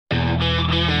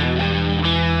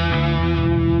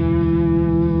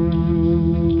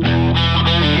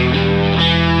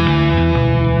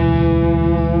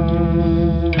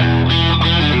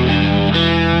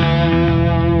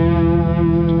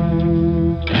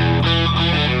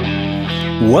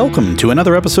Welcome to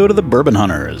another episode of the Bourbon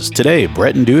Hunters. Today,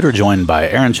 Brett and Dude are joined by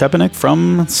Aaron Chepenik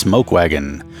from Smoke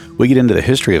Wagon. We get into the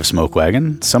history of Smoke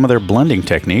Wagon, some of their blending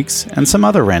techniques, and some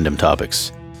other random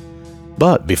topics.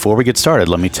 But before we get started,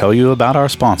 let me tell you about our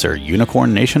sponsor,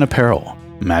 Unicorn Nation Apparel.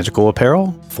 Magical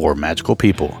apparel for magical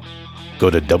people. Go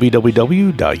to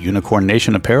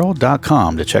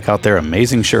www.unicornnationapparel.com to check out their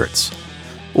amazing shirts.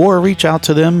 Or reach out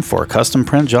to them for custom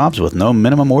print jobs with no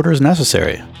minimum orders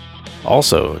necessary.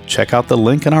 Also, check out the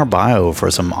link in our bio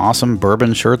for some awesome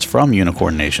bourbon shirts from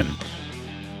Unicorn Nation.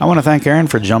 I want to thank Aaron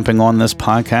for jumping on this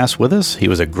podcast with us. He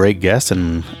was a great guest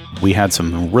and we had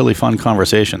some really fun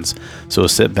conversations. So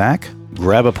sit back,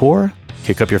 grab a pour,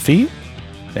 kick up your feet,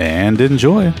 and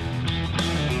enjoy.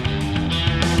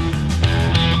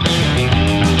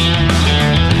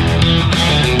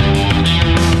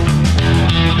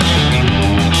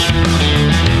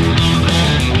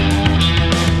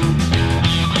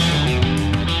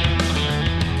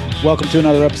 Welcome to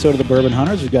another episode of the Bourbon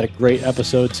Hunters. We've got a great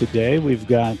episode today. We've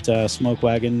got Smoke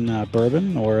Wagon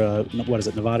Bourbon, or what is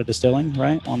it, Nevada Distilling,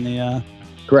 right? On the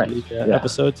correct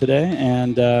episode today.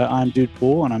 And I'm Dude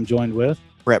Poole, and I'm joined with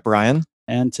Brett Bryan.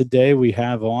 And today we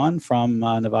have on from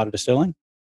Nevada Distilling,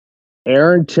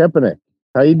 Aaron Chepenik.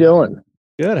 How you doing?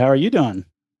 Good. How are you doing?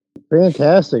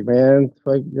 Fantastic, man.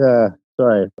 Like,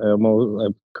 sorry, I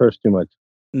cursed too much.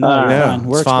 No, you're yeah, fine.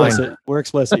 We're fine. explicit. We're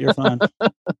explicit. You're fine.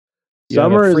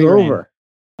 Summer is over.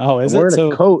 Oh, is I'm it?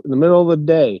 wearing a coat in the middle of the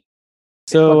day.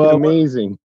 So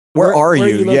amazing. Where are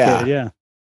you? Located? Yeah.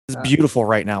 It's beautiful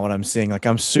right now. What I'm seeing, like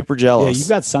I'm super jealous. Yeah, you've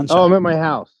got sunshine. Oh, I'm at my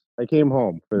house. I came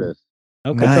home for this.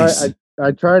 Okay. Nice.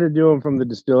 I try to do them from the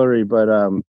distillery, but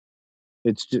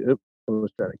it's just.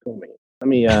 Someone's trying to call me. Let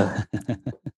me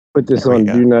put this on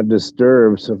Do Not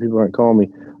Disturb so people aren't calling me.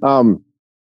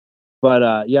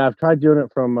 But yeah, I've tried doing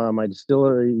it from my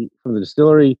distillery. From the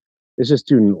distillery, it's just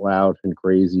too loud and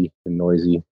crazy and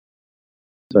noisy.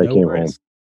 So I came home.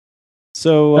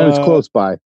 So and it's close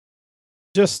by.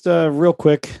 Just a real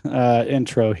quick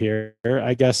intro here,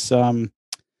 I guess. So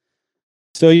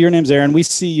your name's Aaron. We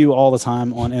see you all the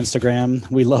time on Instagram.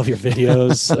 We love your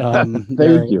videos.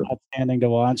 Thank you. Outstanding to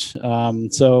watch.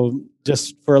 So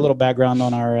just for a little background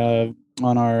on our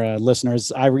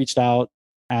listeners, I reached out,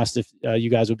 asked if you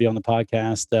guys would be on the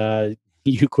podcast.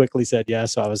 You quickly said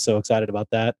yes, so I was so excited about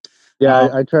that. Yeah,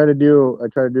 I try to do as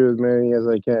many as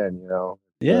I can. You know.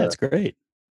 Yeah, it's great.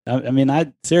 I mean,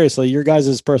 seriously, your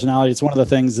guys' personality, it's one of the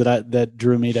things that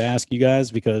drew me to ask you guys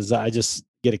because I just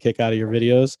get a kick out of your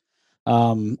videos.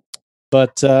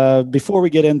 But before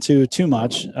we get into too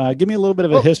much, give me a little bit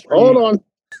of a history. Hold on.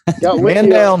 Man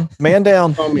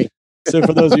down. On me. So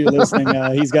for those of you listening,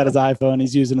 he's got his iPhone.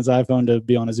 He's using his iPhone to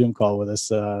be on a Zoom call with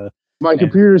us. My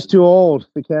computer's too old.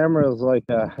 The camera is like,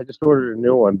 I just ordered a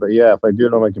new one. But yeah, if I do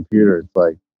it on my computer, it's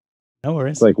like, no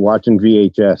worries. It's like watching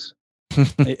VHS.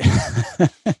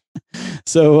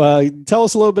 So tell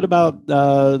us a little bit about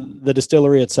the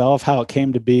distillery itself, how it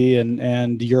came to be,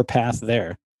 and your path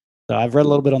there. So I've read a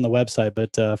little bit on the website,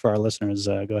 but for our listeners,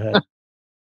 go ahead.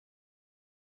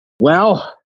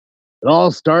 Well, it all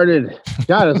started.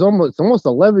 God, it's almost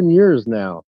 11 years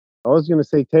now. I was going to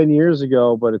say 10 years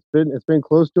ago, but it's been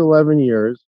close to 11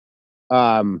 years.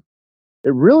 It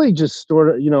really just sort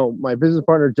of, my business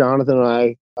partner Jonathan and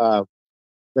I.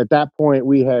 At that point,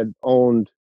 we had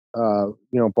owned,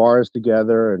 bars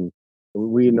together, and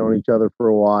we had known each other for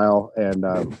a while. And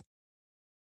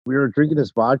we were drinking this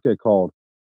vodka called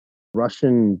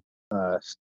Russian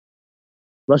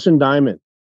Diamond,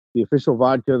 the official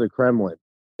vodka of the Kremlin.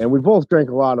 And we both drank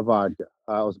a lot of vodka.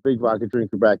 I was a big vodka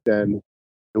drinker back then.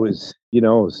 It was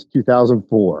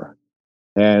 2004,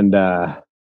 and wow,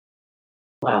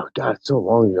 God, it's so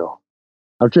long ago.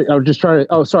 I was just trying to.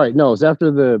 Oh, sorry, no, it was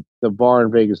after the bar in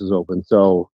Vegas was open,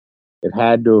 so it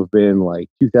had to have been like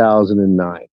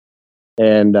 2009.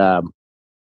 And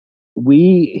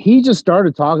he just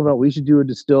started talking about we should do a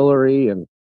distillery, and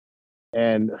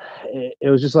it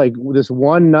was just like this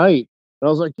one night, and I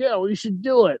was like, yeah, we should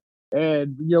do it.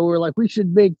 And, we're like, we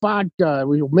should make vodka.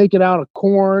 We'll make it out of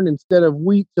corn instead of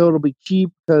wheat, so it'll be cheap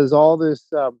because all this.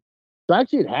 So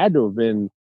actually, it had to have been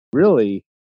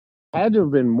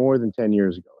more than 10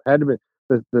 years ago. It had to have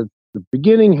been the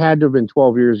beginning had to have been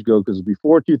 12 years ago because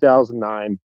before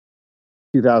 2009,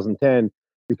 2010,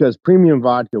 because premium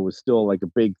vodka was still like a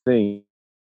big thing,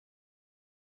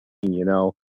 and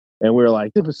we were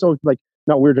like, this was so like.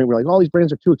 Not weird drink. We're like, all these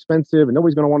brands are too expensive, and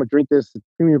nobody's going to want to drink this.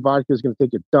 Premium vodka is going to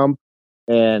take a dump,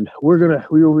 and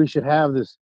we should have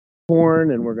this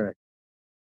corn, and we're going to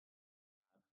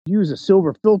use a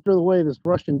silver filter the way this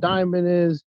Russian Diamond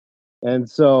is, and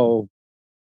so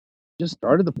just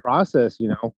started the process.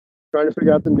 trying to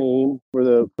figure out the name for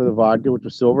the vodka, which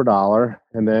was Silver Dollar,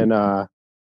 and then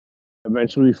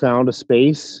eventually we found a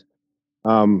space,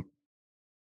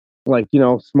 like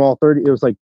small 30. It was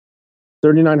like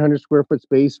 3,900 square foot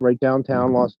space right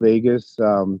downtown Las Vegas.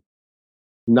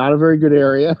 Not a very good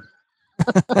area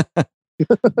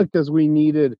because we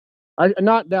needed. I'm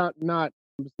not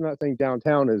saying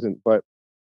downtown isn't, but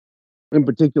in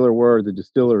particular where the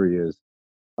distillery is.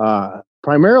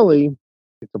 Primarily,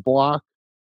 it's a block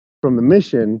from the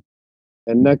Mission,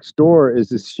 and next door is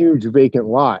this huge vacant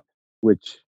lot,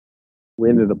 which we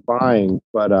ended up buying.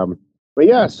 But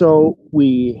yeah, so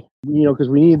we because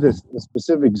we need this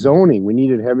specific zoning, we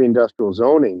needed heavy industrial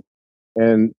zoning,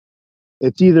 and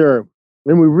it's either,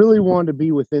 and we really wanted to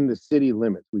be within the city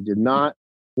limits. We did not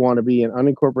want to be in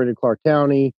unincorporated Clark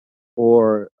County,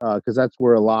 or because that's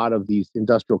where a lot of these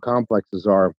industrial complexes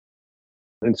are.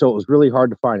 And so it was really hard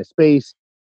to find a space,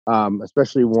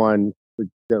 especially one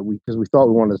that because we thought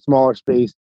we wanted a smaller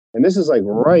space. And this is like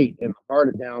right in the heart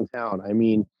of downtown. I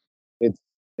mean,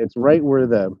 it's right where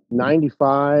the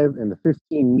 95 and the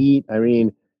 15 meet. I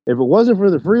mean, if it wasn't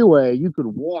for the freeway, you could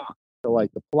walk to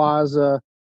like the plaza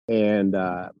and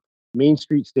Main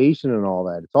Street Station and all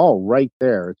that. It's all right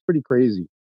there. It's pretty crazy.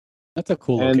 That's a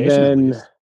cool And location. then,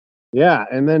 yeah,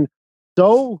 and then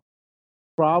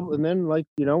and then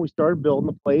we started building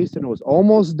the place, and it was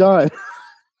almost done.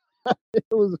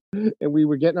 And we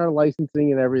were getting our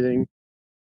licensing and everything.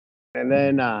 And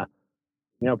then,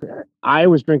 I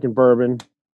was drinking bourbon.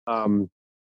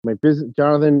 My business,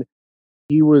 Jonathan,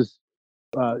 he was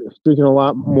drinking a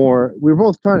lot more. We were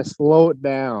both trying to slow it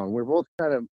down. We were both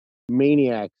kind of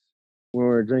maniacs when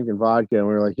we were drinking vodka, and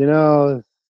we were like,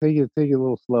 take it a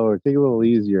little slower, take it a little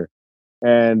easier.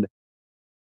 And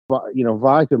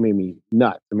vodka made me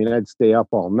nuts. I mean, I'd stay up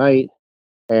all night,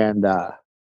 and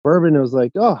bourbon, it was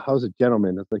like, oh, I was a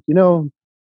gentleman. It's like,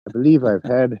 I believe I've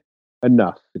had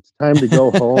enough. It's time to go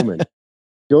home and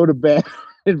go to bed.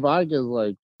 And vodka is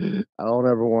like, I don't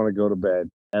ever want to go to bed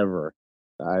ever.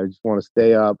 I just want to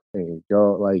stay up and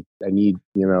go. Like, I need,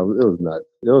 it was nuts.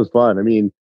 It was fun. I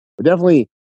mean, definitely,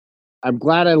 I'm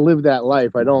glad I lived that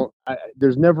life.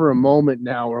 There's never a moment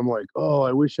now where I'm like, oh,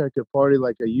 I wish I could party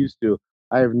like I used to.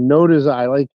 I have noticed I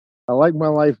like my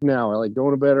life now. I like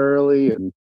going to bed early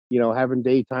and, having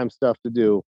daytime stuff to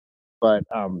do. But,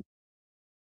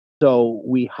 so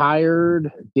we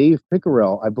hired Dave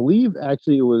Pickerel. I believe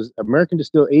actually it was American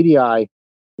Distill ADI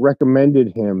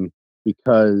recommended him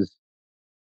because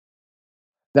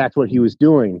that's what he was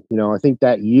doing. I think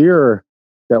that year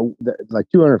that like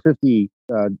 250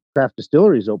 craft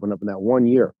distilleries opened up in that one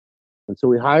year. And so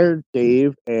we hired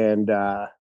Dave, and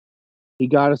he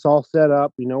got us all set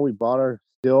up. We bought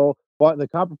the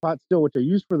copper pot still, which I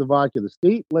use for the vodka. The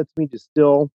state lets me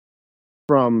distill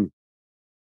from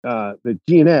the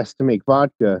GNS to make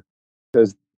vodka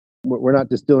because we're not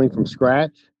distilling from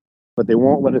scratch, but they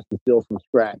won't let us distill from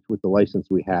scratch with the license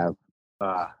we have,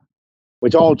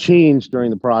 which all changed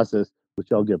during the process,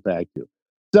 which I'll get back to.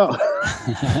 So,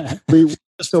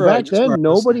 back then,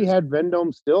 nobody had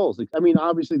Vendome stills. I mean,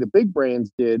 obviously the big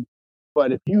brands did,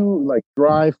 but if you like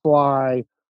Dry Fly,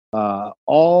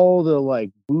 all the like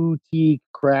boutique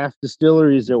craft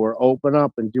distilleries that were open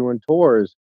up and doing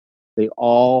tours, they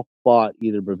all bought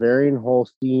either Bavarian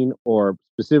Holstein or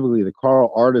specifically the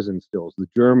Carl Artisan stills, the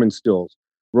German stills,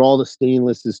 where all the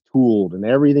stainless is tooled and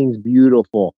everything's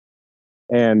beautiful.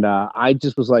 And I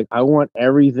just was like, I want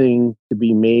everything to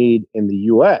be made in the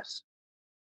U.S.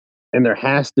 And there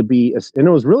has to be, and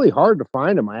it was really hard to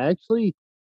find them. I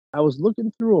was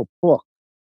looking through a book,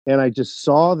 and I just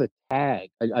saw the tag.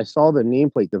 I saw the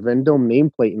nameplate, the Vendome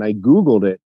nameplate, and I Googled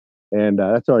it. And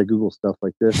that's how I Google stuff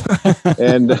like this.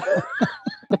 And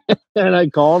and I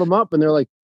called them up, and they're like,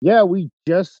 yeah, we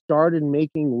just started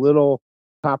making little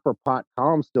copper pot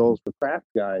column stills for craft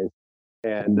guys.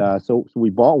 And so we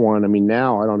bought one. I mean,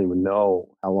 now I don't even know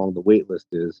how long the wait list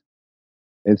is.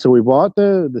 And so we bought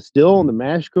the still and the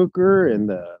mash cooker and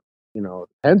the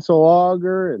pencil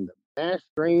auger and the mash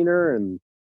strainer and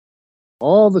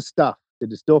all the stuff to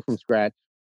distill from scratch.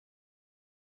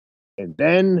 And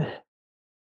then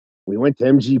we went to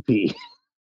MGP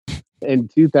in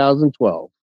 2012.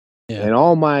 Yeah. And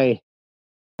all my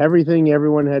everything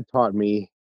everyone had taught me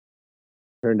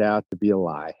turned out to be a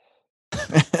lie.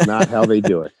 Not how they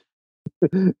do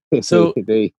it. So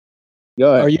they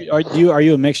go ahead. Are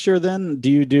you a mixture then?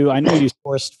 I know you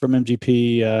sourced from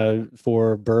MGP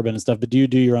for bourbon and stuff, but do you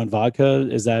do your own vodka?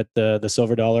 Is that the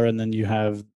Silver Dollar, and then you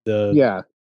have the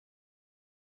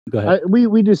Go ahead.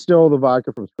 We distill the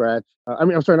vodka from scratch.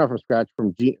 I'm sorry, not from scratch,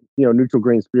 from neutral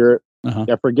grain spirit.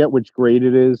 I forget which grade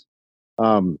it is,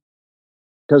 because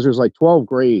there's like 12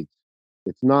 grades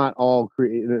It's not all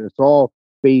created. It's all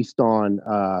based on.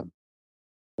 I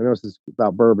know this is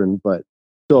about bourbon, but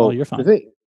so you're fine. the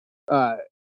thing,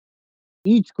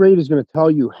 each grade is going to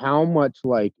tell you how much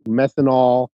like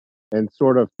methanol and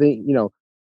sort of thing,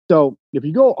 So if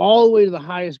you go all the way to the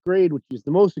highest grade, which is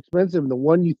the most expensive and the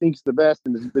one you think is the best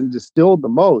and has been distilled the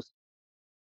most,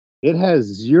 it has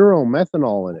 0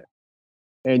 methanol in it.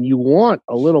 And you want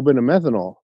a little bit of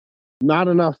methanol, not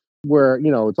enough where,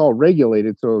 it's all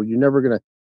regulated. So you'll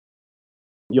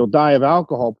die of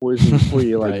alcohol poisoning before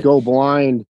you Right. go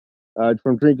blind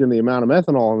from drinking the amount of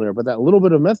methanol in there. But that little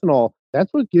bit of methanol,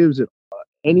 that's what gives it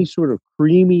any sort of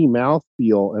creamy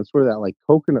mouthfeel and sort of that like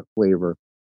coconut flavor.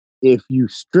 If you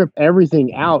strip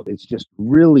everything out, it's just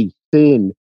really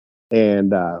thin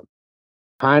and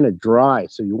kind of dry.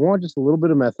 So you want just a little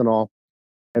bit of methanol.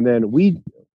 And then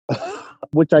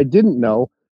which I didn't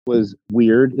know was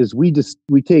weird, is we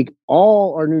take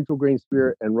all our neutral grain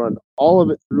spirit and run all of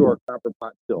it through our copper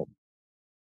pot still.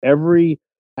 Every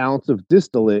ounce of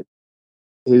distillate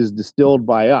is distilled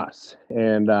by us.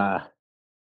 And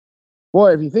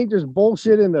boy, if you think there's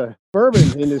bullshit in the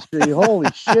bourbon industry, holy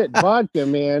shit, vodka,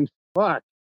 man, fuck.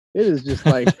 It is just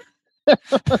like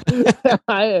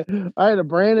I had a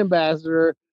brand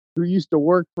ambassador who used to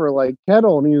work for like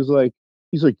Kettle, and he's like,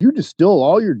 you distill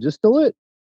all your distillate?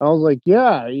 I was like,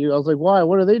 yeah. I was like, why?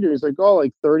 What do they do? He's like, oh,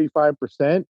 like 35%.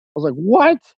 I was like,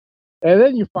 what? And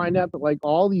then you find out that like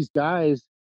all these guys,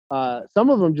 some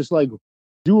of them just like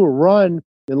do a run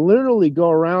and literally go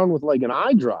around with like an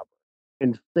eyedropper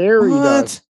and fairy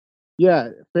dust. Yeah,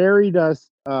 fairy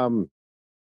dust,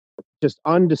 just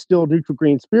undistilled neutral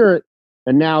green spirit,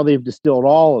 and now they've distilled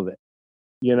all of it.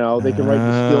 They can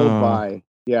write distilled by,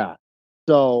 yeah.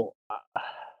 So,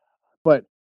 but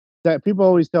that people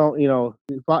always tell,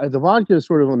 the vodka is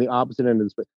sort of on the opposite end of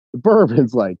this, but the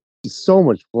bourbon's like so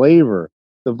much flavor.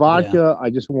 The vodka,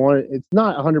 I just want it. It's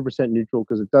not 100% neutral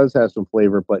because it does have some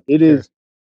flavor, but it is.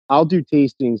 I'll do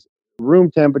tastings,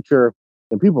 room temperature,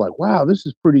 and people are like, wow, this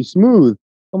is pretty smooth.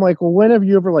 I'm like, well, when have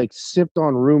you ever like sipped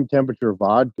on room temperature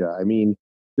vodka? I mean,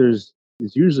 it's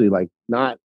usually like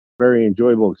not very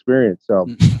enjoyable experience. So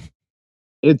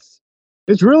it's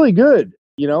really good.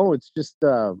 It's just,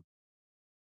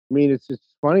 it's just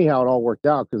funny how it all worked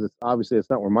out because it's obviously it's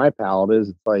not where my palate is.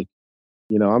 It's like,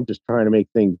 I'm just trying to make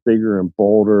things bigger and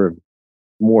bolder and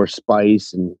more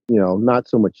spice and, not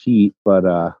so much heat, but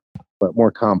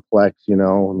more complex,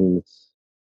 it's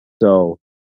so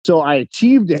I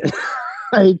achieved it.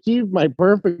 I achieved my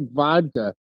perfect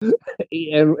vodka.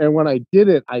 And when I did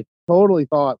it, I totally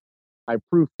thought I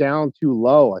proofed down too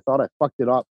low. I thought I fucked it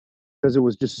up because it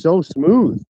was just so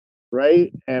smooth,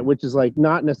 right? And which is like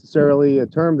not necessarily a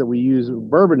term that we use in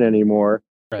bourbon anymore.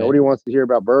 Right. Nobody wants to hear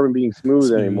about bourbon being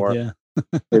smooth anymore. Yeah.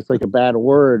 It's like a bad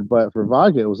word, but for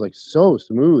vodka, it was like so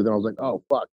smooth. And I was like, oh,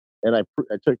 fuck. And I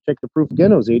checked the proof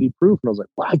again. It was 80 proof. And I was like,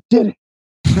 wow, I did it.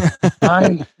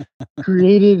 I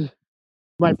created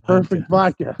my perfect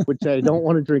vodka, which I don't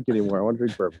want to drink anymore. I want to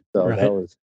drink bourbon. So that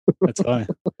was. That's fine.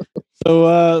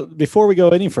 So before we go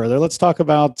any further, let's talk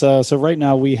about, so right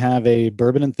now we have a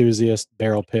Bourbon Enthusiast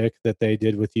barrel pick that they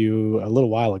did with you a little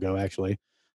while ago, actually.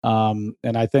 And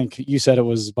I think you said it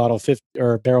was barrel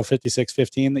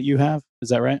 5615 that you have. Is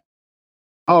that right?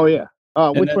 Oh, yeah.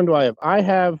 Which one do I have? I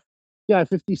have,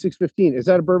 5615. Is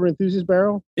that a Bourbon Enthusiast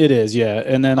barrel? It is, yeah.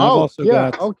 And then I've also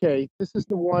got... okay. This is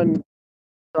the one.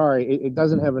 Sorry, it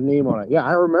doesn't have a name on it. Yeah,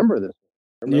 I remember this.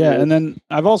 And then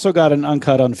I've also got an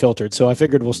uncut unfiltered. So I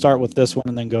figured we'll start with this one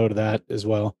and then go to that as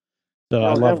well. So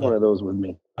I love one of those with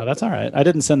me. Oh, that's all right. I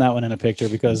didn't send that one in a picture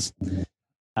because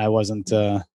I wasn't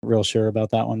real sure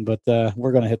about that one, but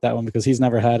we're going to hit that one because he's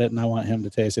never had it and I want him to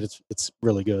taste it. It's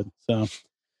really good. So,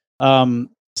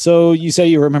 so you say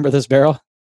you remember this barrel?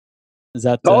 Is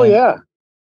that? Oh yeah.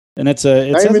 And I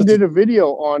even did a video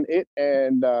on it,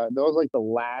 and that was like the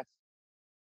last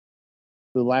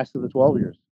of the 12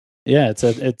 years. Yeah,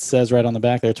 it says right on the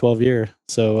back there, 12-year.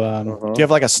 So, do you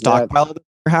have like a stockpile at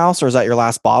your house, or is that your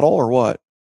last bottle, or what?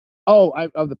 Oh,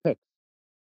 of the pick.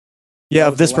 Yeah,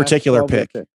 of this particular pick.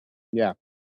 Yeah,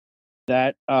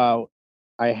 that I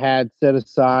had set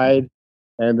aside,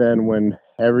 and then when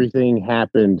everything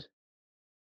happened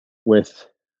with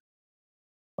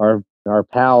our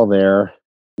pal there,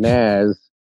 Naz,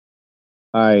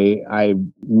 I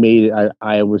made it.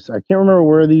 I can't remember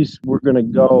where these were gonna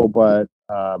go, but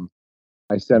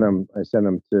I sent them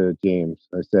to James.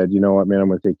 I said, you know what, man, I'm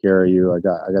gonna take care of you. I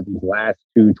got these last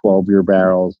 2 12-year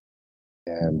barrels,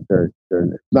 and they're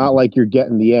not like you're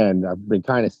getting the end. I've been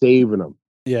kind of saving them.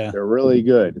 Yeah, they're really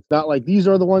good. It's not like these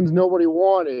are the ones nobody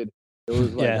wanted. It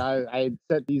was like I had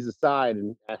set these aside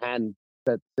and I hadn't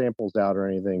set samples out or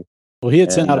anything. Well, he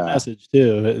had sent And, out a message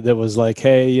too that was like,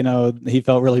 "Hey, he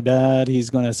felt really bad.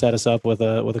 He's going to set us up with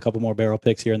a couple more barrel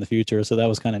picks here in the future." So that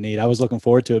was kind of neat. I was looking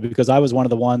forward to it because I was one of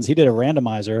the ones. He did a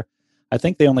randomizer. I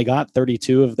think they only got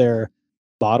 32 of their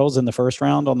bottles in the first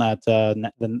round on that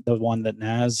the one that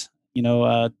Naz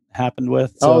happened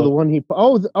with. So, the one he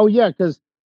yeah, because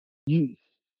the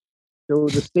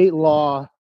state law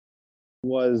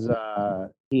was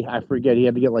I forget, he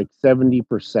had to get like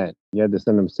 70%. You had to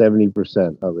send him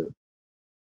 70% of it.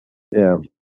 Yeah.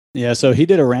 Yeah, so he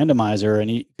did a randomizer,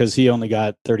 and because he only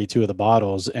got 32 of the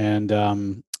bottles, and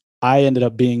I ended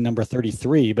up being number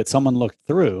 33, but someone looked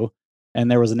through, and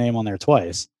there was a name on there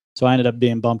twice, so I ended up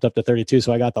being bumped up to 32.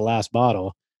 So I got the last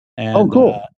bottle, and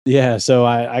cool. yeah, so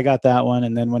I got that one,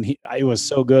 and then when it was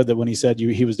so good that when he said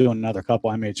he was doing another couple,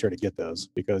 I made sure to get those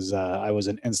because I was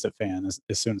an instant fan as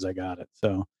soon as I got it.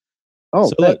 So,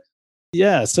 Thanks.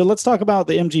 yeah, so let's talk about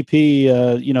the MGP,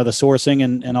 the sourcing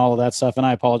and all of that stuff. And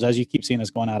I apologize, you keep seeing us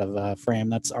going out of frame.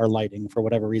 That's our lighting for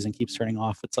whatever reason keeps turning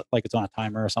off. It's like it's on a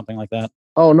timer or something like that.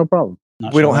 Oh, no problem.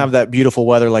 We don't have that beautiful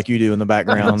weather like you do in the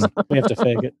background. We have to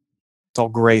fake it. It's all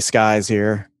gray skies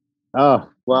here. Oh,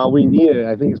 well, we need it.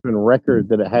 I think it's been record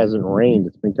that it hasn't rained.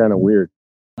 It's been kind of weird.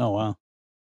 Oh, wow.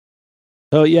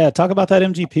 So yeah, talk about that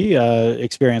MGP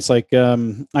experience. Like,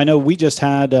 I know we just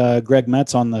had Greg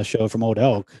Metz on the show from Old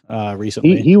Elk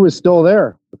recently. He was still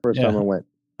there the first time I went.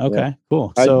 Okay,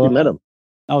 cool. So you met him.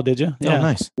 Oh, did you? Yeah,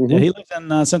 nice. Yeah, he lives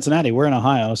in Cincinnati. We're in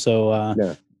Ohio, so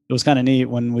it was kind of neat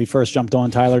when we first jumped on.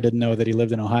 Tyler didn't know that he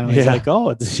lived in Ohio. He's like,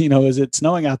 "Oh, is it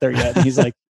snowing out there yet?" And he's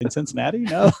like, "In Cincinnati,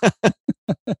 no."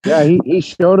 Yeah, he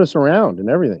showed us around and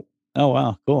everything. Oh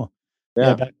wow, cool.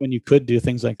 Yeah, back when you could do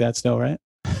things like that still, right?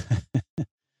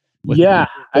 Yeah,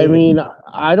 I mean,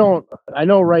 I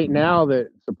know right now that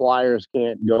suppliers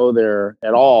can't go there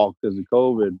at all because of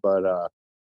COVID, but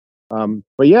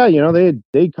yeah,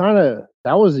 they kind of,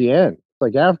 that was the end.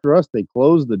 Like after us, they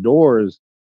closed the doors.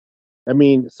 I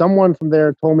mean, someone from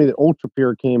there told me that Ultra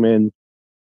Pure came in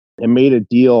and made a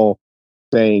deal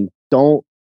saying, "Don't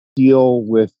deal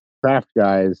with craft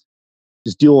guys,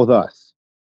 just deal with us,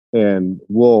 and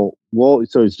we'll."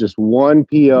 So it's just one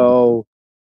PO,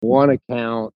 one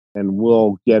account, and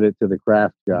we'll get it to the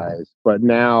craft guys. But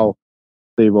now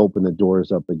they've opened the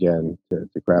doors up again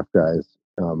to craft guys.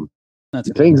 That's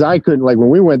things I couldn't, like when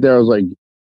we went there, I was like,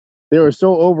 they were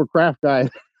so over craft guys.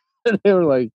 They were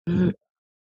like, it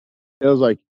was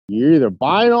like, you're either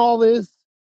buying all this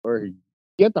or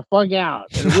get the fuck out.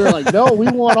 And we were like, no, we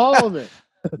want all of it.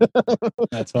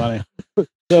 That's funny.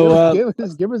 So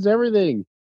give us everything.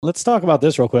 Let's talk about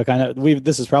this real quick. I know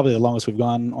this is probably the longest we've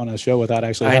gone on a show without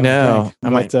actually. I know. I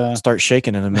might start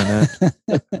shaking in a minute.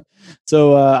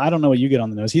 So I don't know what you get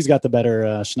on the nose. He's got the better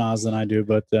schnoz than I do,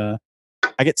 but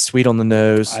I get sweet on the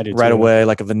nose right too. away,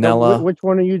 like a vanilla. Which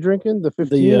one are you drinking? The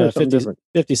 15 or something different?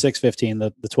 5615,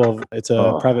 the 12. It's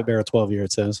a private barrel 12 year.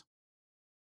 It says.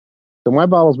 So my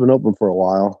bottle's been open for a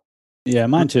while. Yeah,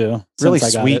 mine too. Really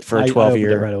sweet for a 12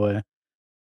 year. Right away.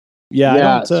 Yeah.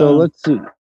 Yeah. So let's see.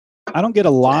 I don't get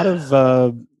a lot of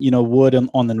wood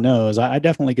on the nose. I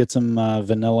definitely get some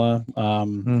vanilla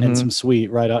and some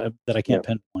sweet that I can't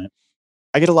pinpoint.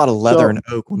 I get a lot of leather and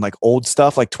oak on like old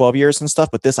stuff, like 12 years and stuff,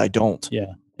 but this I don't.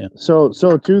 Yeah. So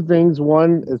two things.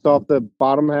 One, it's off the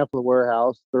bottom half of the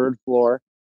warehouse, third floor.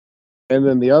 And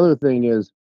then the other thing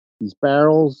is these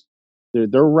barrels,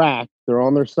 they're racked, they're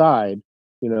on their side,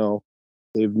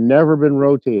 they've never been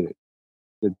rotated.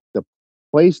 The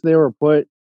place they were put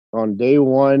on day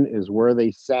one is where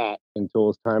they sat until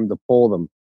it's time to pull them.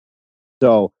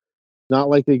 So it's not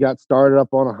like they got started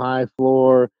up on a high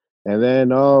floor and then,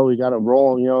 we got to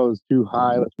roll them, it's too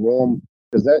high, let's roll them.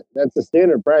 Because that's the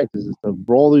standard practice is to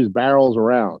roll these barrels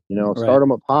around, start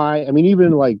them up high. I mean,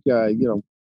 even like,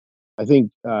 I think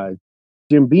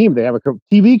Jim Beam, they have a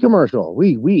TV commercial.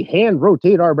 We hand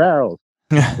rotate our barrels,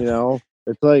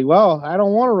 It's like, well, I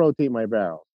don't want to rotate my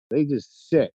barrels. They just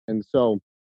sit. And so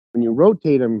when you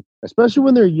rotate them, especially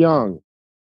when they're young,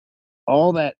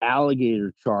 all that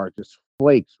alligator char just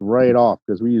flakes right off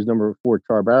because we use number 4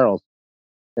 char barrels.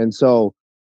 And so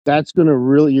that's going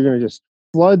to you're going to just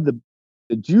flood the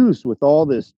juice with all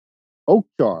this oak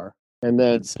char. And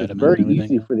then it's very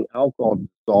easy for the alcohol to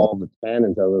dissolve the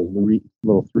tannins out of those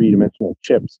little 3-dimensional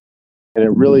chips. And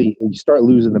you start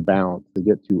losing the balance to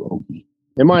get too oaky,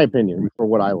 in my opinion, for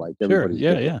what I like. Sure.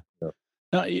 Yeah. So.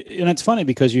 No, and it's funny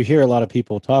because you hear a lot of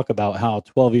people talk about how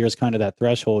 12 years kind of that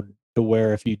threshold to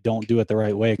where if you don't do it the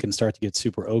right way, it can start to get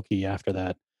super oaky after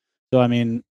that. So, I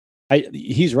mean,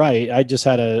 he's right. I just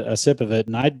had a sip of it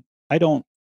and I don't,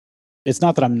 it's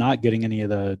not that I'm not getting any of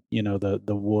the,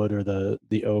 the wood or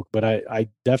the oak, but I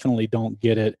definitely don't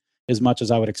get it. as much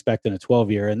as I would expect in a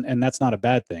 12-year, and that's not a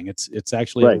bad thing. It's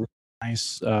actually Right. a really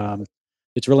nice.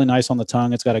 It's really nice on the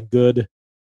tongue. It's got a good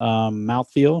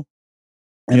mouthfeel,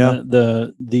 and Yeah.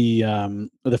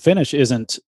 the finish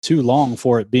isn't too long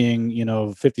for it being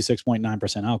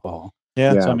 56.9% alcohol.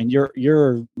 Yeah. So I mean,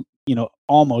 you're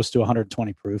almost to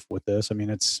 120 proof with this. I mean,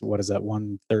 it's what is that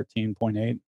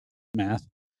 113.8 math?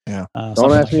 Yeah.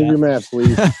 Don't ask me to do math,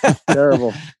 please.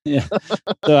 Terrible. Yeah.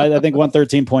 So I think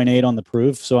 113.8 on the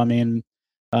proof. So I mean,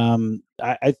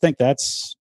 I think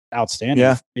that's outstanding.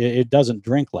 Yeah. It doesn't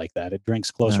drink like that. It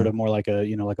drinks closer No. to more like a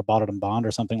like a bottled and bond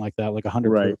or something like that, like 100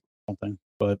 Right. proof or something.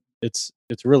 But it's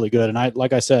really good. And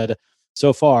like I said,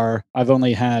 so far I've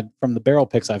only had, from the barrel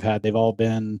picks I've had, they've all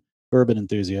been bourbon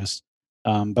enthusiasts.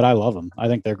 But I love them. I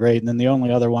think they're great. And then the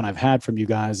only other one I've had from you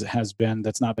guys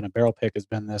that's not been a barrel pick has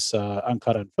been this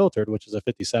uncut unfiltered, which is a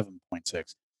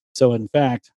 57.6. So in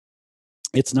fact,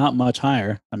 it's not much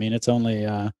higher. I mean, it's only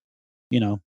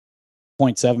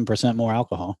 0.7% more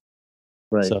alcohol.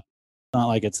 Right. So it's not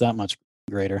like it's that much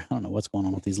greater. I don't know what's going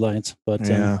on with these lights, but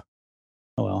Yeah.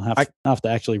 oh well, I have to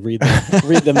actually read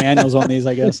the manuals on these,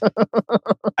 I guess.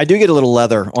 I do get a little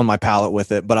leather on my palate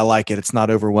with it, but I like it. It's not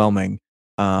overwhelming.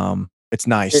 It's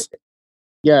nice.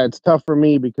 Yeah, it's tough for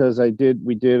me because we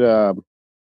did a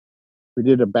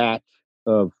batch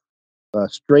of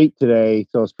straight today,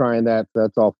 so I was trying that.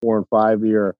 That's all 4 and 5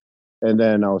 year, and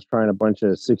then I was trying a bunch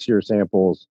of 6-year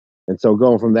samples, and so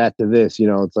going from that to this,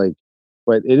 it's like,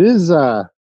 but it is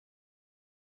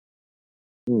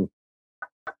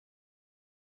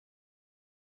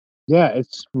yeah,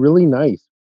 it's really nice.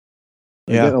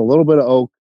 I'm Yeah. getting a little bit of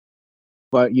oak,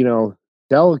 but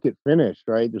delicate finish,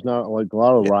 right? There's not like a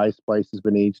lot of rye spice has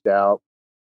been aged out.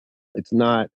 It's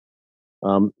not.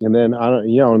 And then I don't,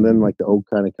 and then like the oak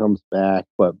kind of comes back,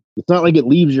 but it's not like it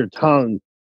leaves your tongue,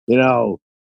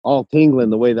 all tingling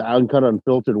the way the uncut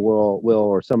unfiltered will,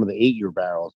 or some of the 8-year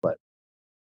barrels. But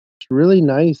it's really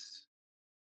nice,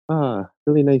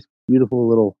 really nice,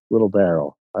 beautiful little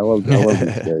barrel. I love these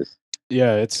guys.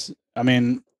 Yeah, I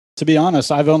mean, to be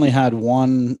honest, I've only had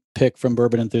one pick from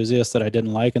Bourbon Enthusiast that I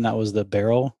didn't like, and that was the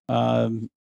barrel. I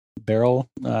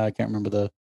can't remember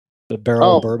the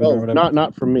barrel bourbon or whatever.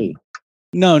 Not from me.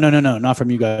 No, not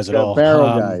from you guys at all.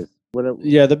 Barrel guys.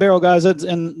 Yeah, the barrel guys,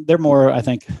 and they're more, I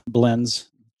think, blends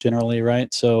generally,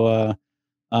 right? So,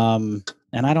 and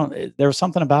there was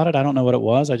something about it. I don't know what it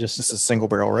was. This is a single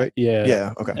barrel, right? Yeah.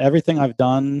 Yeah. Okay. Everything I've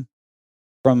done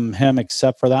from him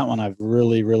except for that one, I've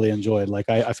really, really enjoyed. Like,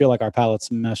 I feel like our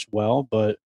palates mesh well,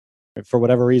 but for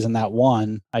whatever reason, that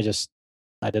one I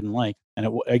didn't like. And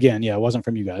it wasn't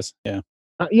from you guys. Yeah.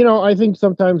 I think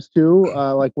sometimes too,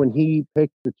 like when he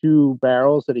picked the 2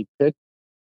 barrels that he picked,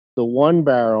 the one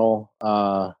barrel,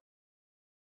 the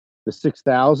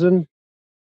 6,000,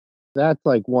 that's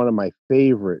like one of my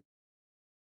favorite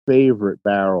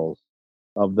barrels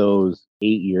of those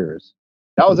 8 years.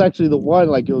 That was actually the one,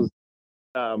 like it was,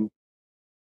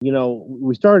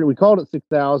 we called it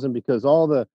 6,000 because all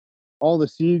the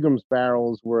Seagram's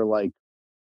barrels were like,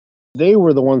 they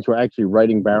were the ones who were actually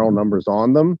writing barrel numbers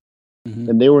on them. Mm-hmm.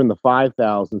 And they were in the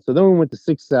 5,000. So then we went to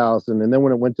 6,000, and then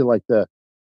when it went to like the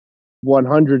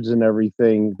 100s and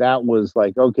everything, that was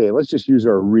like, okay, let's just use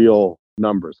our real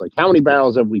numbers. Like, how many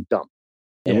barrels have we dumped?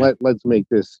 And let's make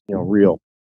this, real.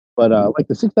 But like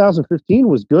the 6,015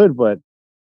 was good, but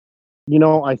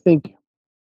I think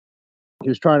he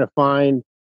was trying to find.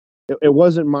 It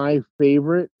wasn't my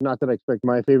favorite. Not that I expect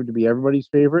my favorite to be everybody's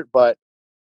favorite, but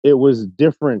it was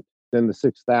different than the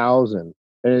 6,000,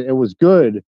 and it was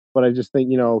good. But I just think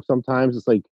sometimes it's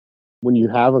like when you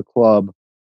have a club,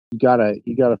 you gotta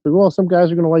figure. Well, some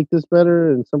guys are gonna like this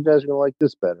better, and some guys are gonna like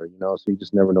this better. So you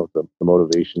just never know what the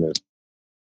motivation is.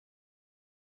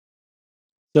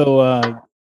 So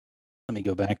let me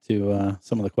go back to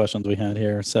some of the questions we had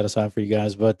here set aside for you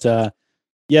guys. But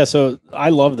yeah, so I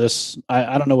love this.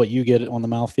 I don't know what you get on the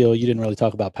mouthfeel. You didn't really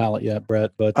talk about palate yet,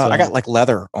 Brett. But I got like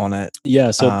leather on it.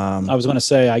 Yeah, so I was going to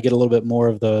say I get a little bit more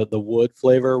of the wood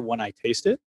flavor when I taste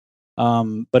it,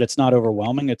 but it's not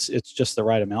overwhelming. It's just the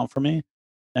right amount for me,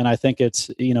 and I think it's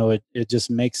it just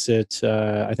makes it.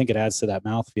 I think it adds to that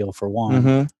mouthfeel for one.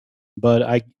 Mm-hmm.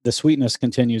 But the sweetness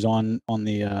continues on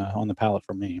the palate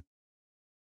for me.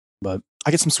 But I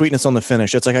get some sweetness on the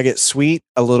finish. It's like I get sweet,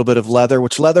 a little bit of leather,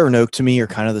 which leather and oak to me are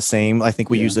kind of the same. I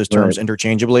think we use those terms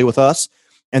interchangeably with us.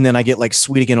 And then I get like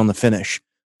sweet again on the finish.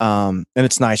 And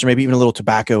it's nice. Or maybe even a little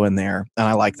tobacco in there. And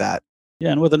I like that.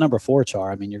 Yeah. And with a number 4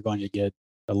 char, I mean, you're going to get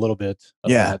a little bit of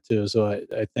that too. So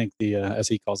I think the, as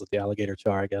he calls it, the alligator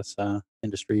char, I guess,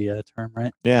 industry term,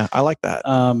 right? Yeah. I like that.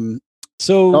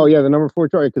 So, the number 4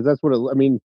 char, because that's what it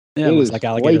looks like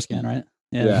alligator skin, right?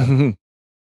 Yeah.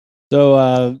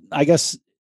 So I guess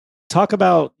talk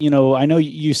about, I know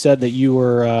you said that you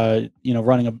were,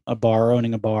 running a bar,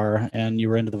 owning a bar, and you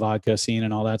were into the vodka scene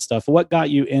and all that stuff. What got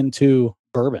you into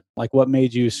bourbon? Like, what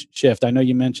made you shift? I know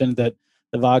you mentioned that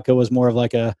the vodka was more of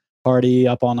like a party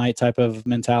up all night type of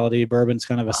mentality. Bourbon's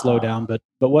kind of a slow down, but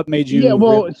what made you? Yeah,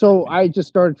 well, so I just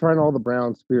started trying all the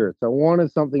brown spirits. I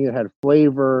wanted something that had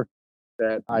flavor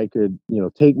that I could,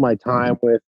 take my time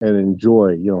with and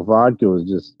enjoy. Vodka was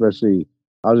just, especially,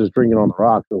 I was just drinking on the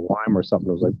rocks with lime or something.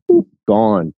 It was like, boop,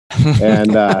 gone.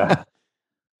 And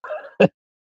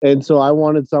and so I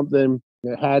wanted something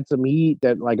that had some heat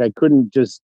that like I couldn't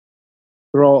just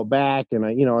throw it back. And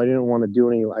I didn't want to do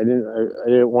any. I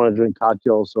didn't want to drink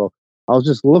cocktails. So I was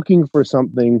just looking for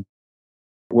something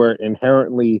where it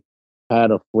inherently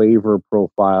had a flavor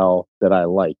profile that I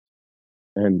liked.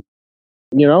 And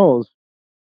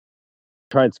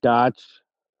tried scotch.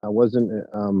 I wasn't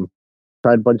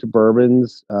tried a bunch of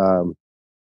bourbons, and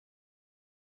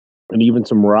even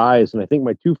some ryes. And I think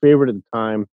my two favorite at the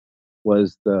time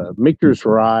was the Michter's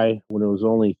rye when it was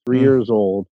only 3 years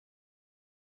old,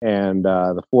 and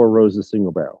the Four Roses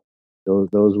single barrel.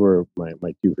 Those were my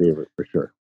two favorite for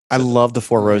sure. I love the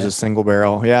Four Roses single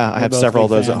barrel. Yeah, I have several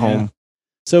of those at home. Yeah.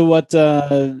 So what?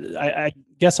 I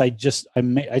guess I just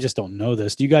don't know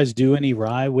this. Do you guys do any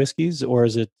rye whiskeys, or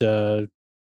is it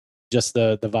just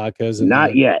the vodkas? And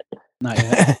Not yet. Not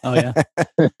yet. Oh yeah.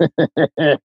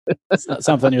 It's not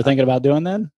something you're thinking about doing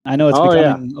then? I know it's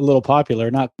becoming a little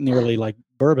popular, not nearly like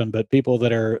bourbon, but people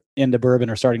that are into bourbon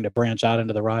are starting to branch out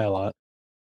into the rye a lot.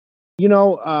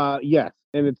 Yes,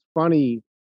 and it's funny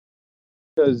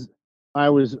because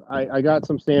I got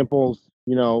some samples,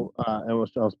 and I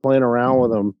was playing around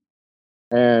with them,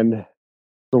 and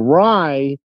the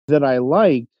rye that I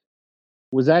liked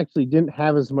was actually didn't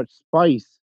have as much spice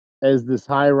as this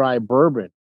high rye bourbon,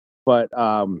 but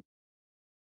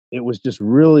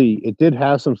it did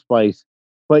have some spice,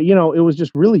 but it was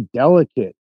just really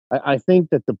delicate. I think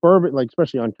that the bourbon, like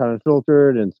especially on kind of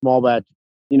filtered and small batch,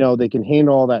 they can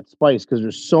handle all that spice because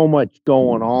there's so much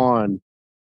going on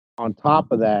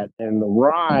top of that. And the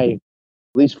rye, at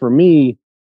least for me,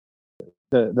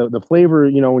 the flavor,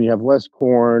 when you have less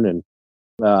corn and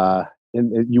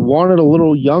you want it a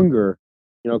little younger,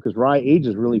 because rye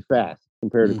ages really fast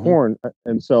compared to corn,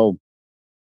 and so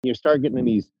you start getting in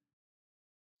these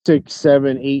 6,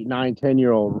 7, 8, 9,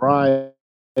 10-year-old rye,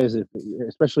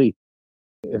 especially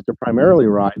if they're primarily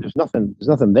rye. There's nothing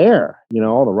there.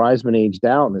 All the rye's been aged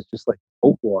out, and it's just like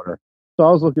oak water. So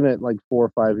I was looking at like 4 or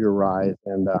 5 year rye,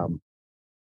 and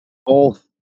both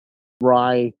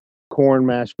rye corn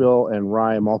mash bill and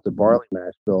rye malted barley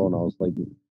mash bill, and I was like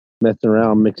messing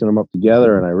around, mixing them up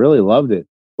together, and I really loved it.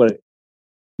 But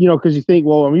because you think,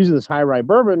 well, I'm using this high rye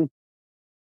bourbon,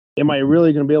 am I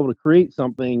really going to be able to create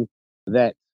something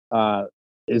that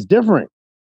is different?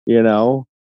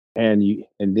 And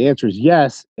the answer is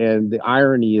yes. And the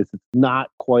irony is, it's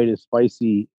not quite as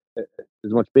spicy,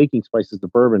 as much baking spice as the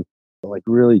bourbon, but like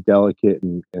really delicate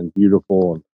and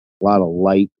beautiful, and a lot of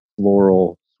light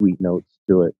floral sweet notes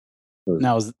to it.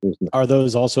 Now, are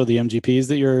those also the MGPs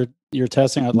that you're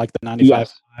testing, like the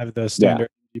 95.5, the standard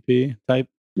MGP type?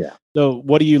 Yeah. So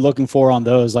what are you looking for on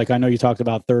those? Like, I know you talked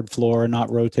about third floor, not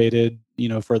rotated,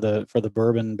 for the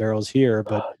bourbon barrels here,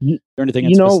 but is there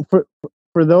anything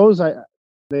for those, I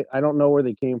don't know where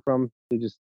they came from. They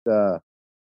just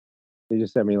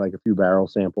sent me like a few barrel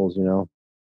samples,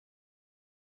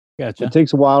 Gotcha. It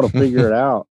takes a while to figure it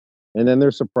out. And then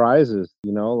there's surprises,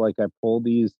 like I pulled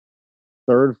these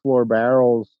third floor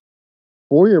barrels,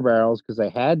 4-year barrels, because I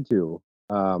had to.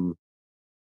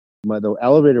 The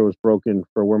elevator was broken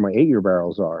for where my 8-year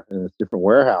barrels are in a different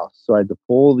warehouse. So I had to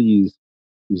pull these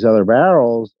other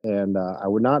barrels, and I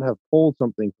would not have pulled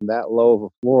something from that low of a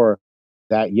floor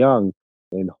that young.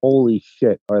 And holy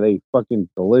shit, are they fucking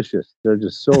delicious. They're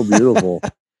just so beautiful.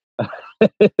 So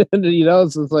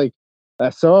it's like,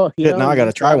 so now I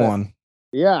gotta try one.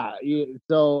 Yeah.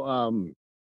 So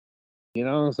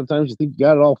sometimes you think you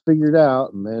got it all figured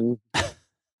out, and then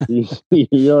you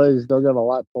realize you still got a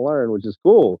lot to learn, which is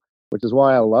cool, which is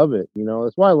why I love it.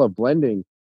 That's why I love blending,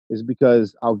 is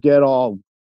because I'll get all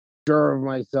sure of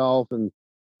myself and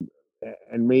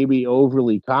maybe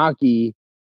overly cocky,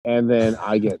 and then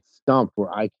I get stumped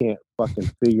where I can't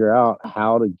fucking figure out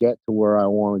how to get to where I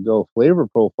want to go flavor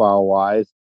profile wise.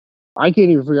 I can't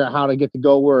even figure out how to get to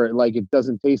go where it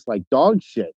doesn't taste like dog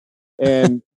shit.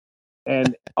 And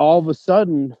all of a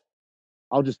sudden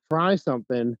I'll just try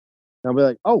something and I'll be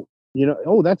like, oh,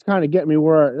 that's kind of getting me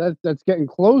where that's getting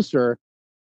closer.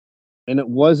 And it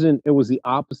was the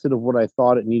opposite of what I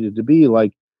thought it needed to be.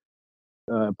 Like,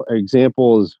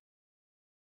 example is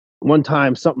one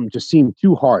time something just seemed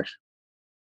too harsh.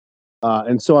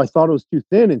 And so I thought it was too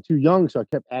thin and too young. So I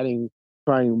kept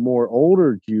trying more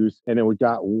older juice, and it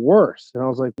got worse. And I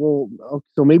was like, well, okay,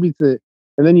 so maybe and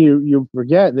then you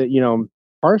forget that,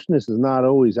 harshness is not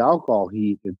always alcohol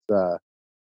heat. It's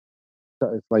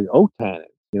like oak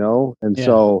tannins, And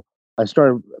so I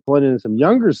started blending in some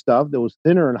younger stuff that was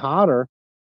thinner and hotter,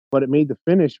 but it made the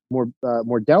finish more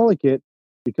delicate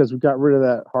because we got rid of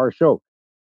that harsh oak.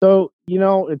 So,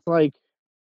 it's like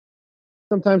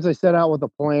sometimes I set out with a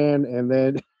plan, and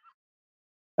then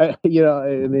and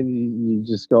then you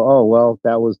just go, oh, well,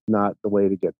 that was not the way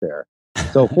to get there.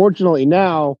 So fortunately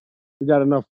now we got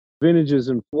enough vintages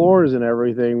and floors and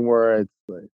everything where it's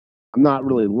like, I'm not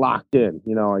really locked in.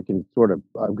 I can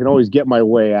always get my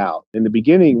way out. In the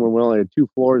beginning, when we only had 2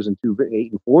 floors and 2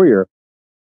 8 and 4 year,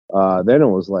 then it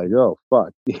was like, oh,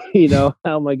 fuck,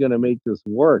 how am I going to make this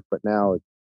work? But now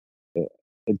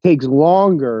it takes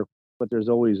longer, but there's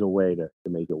always a way to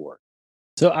make it work.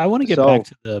 So I want to get back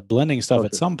to the blending stuff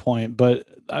at some point, but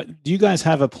do you guys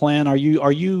have a plan? Are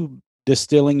you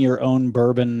distilling your own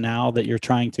bourbon now that you're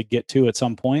trying to get to at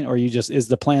some point, or is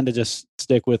the plan to just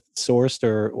stick with sourced,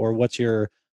 or what's your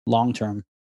long term?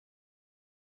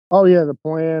 Oh yeah, the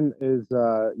plan is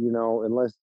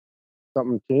unless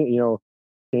something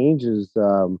changes,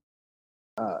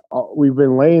 we've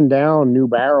been laying down new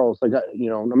barrels. Like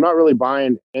I'm not really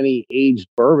buying any aged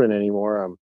bourbon anymore.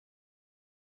 I'm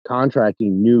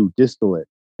contracting new distillate,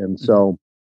 and so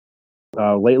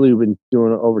lately we've been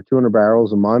doing over 200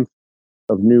 barrels a month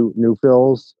of new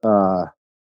fills, and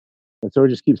so we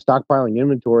just keep stockpiling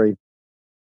inventory.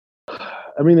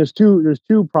 I mean, there's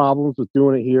two problems with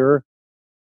doing it here.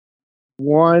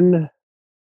 One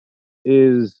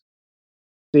is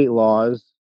state laws.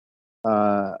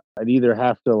 I'd either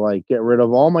have to get rid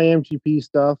of all my MGP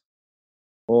stuff,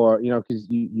 or because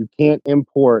you can't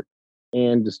import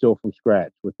and distill from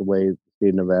scratch with the way the state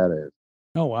of Nevada is.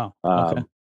 Oh wow. Okay.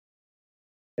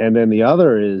 And then the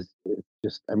other is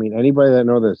just, anybody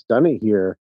that that's done it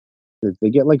here, that they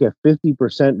get like a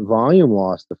 50% volume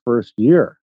loss the first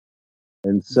year,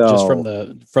 and so just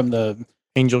from the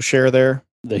angel share there.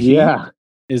 The heat? Yeah.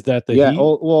 Is that the heat?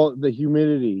 Oh, well, the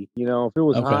humidity. If it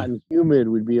was hot and humid,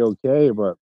 we'd be okay.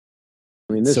 But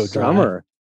this summer,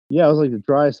 it was like the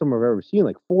driest summer I've ever seen.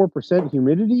 Like 4%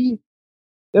 humidity.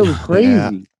 It was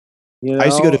crazy. Yeah. I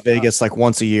used to go to Vegas like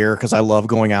once a year because I love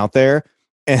going out there,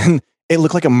 and it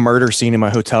looked like a murder scene in my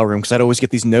hotel room because I'd always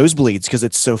get these nosebleeds because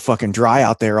it's so fucking dry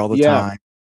out there all the time.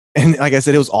 And like I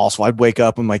said, it was awful. I'd wake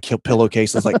up and my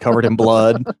pillowcase was like covered in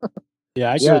blood.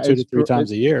 Yeah, I go 2 to 3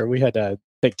 times a year. We had to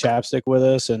take chapstick with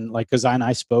us, and because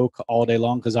I spoke all day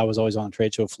long because I was always on the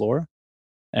trade show floor,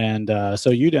 and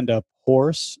so you'd end up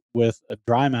hoarse with a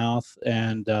dry mouth,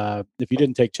 and if you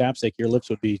didn't take chapstick, your lips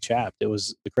would be chapped. It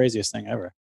was the craziest thing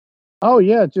ever. Oh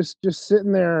yeah, just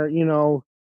sitting there.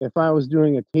 If I was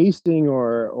doing a tasting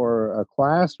or a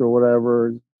class or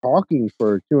whatever, talking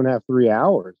for 2.5, 3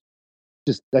 hours,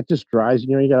 that just dries.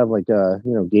 You gotta have like a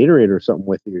Gatorade or something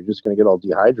with you. You're just gonna get all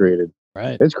dehydrated.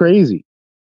 Right. It's crazy.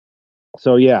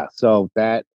 So yeah,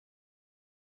 that,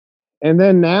 and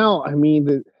then now,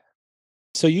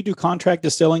 so you do contract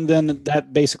distilling, then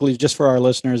that basically, just for our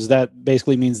listeners, that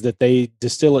basically means that they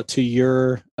distill it to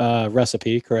your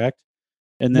recipe, correct?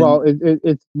 And then, well,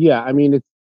 it's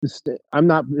I'm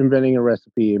not inventing a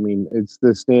recipe. It's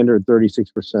the standard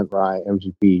 36% rye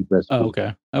MGP recipe. Oh,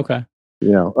 okay.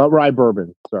 Rye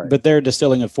bourbon. Sorry, but they're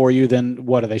distilling it for you. Then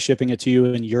what, are they shipping it to you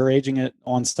and you're aging it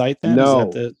on site? Then no.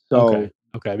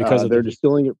 Okay. Because they're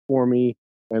distilling it for me,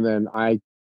 and then I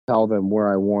tell them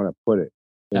where I want to put it,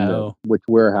 which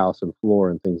warehouse and floor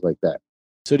and things like that.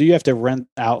 So do you have to rent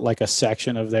out like a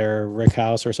section of their rick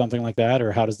house or something like that,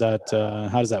 or how does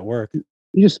that work?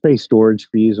 You just pay storage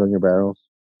fees on your barrels.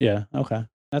 Yeah. Okay.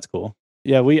 That's cool.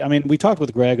 Yeah. We talked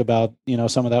with Greg about,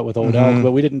 some of that with Old Elk,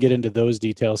 but we didn't get into those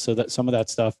details. So that some of that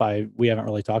stuff we haven't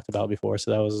really talked about before.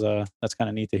 So that's kind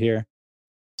of neat to hear.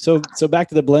 So back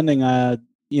to the blending,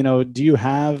 do you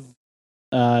have,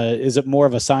 is it more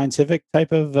of a scientific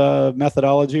type of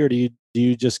methodology, or do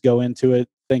you just go into it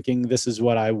thinking this is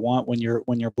what I want when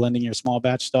you're blending your small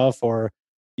batch stuff, or,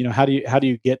 how do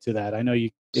you get to that? I know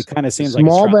it kind of seems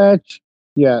small batch.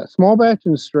 Yeah. Small batch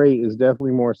and straight is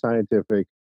definitely more scientific,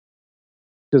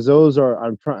 because those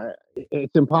are,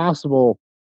 it's impossible.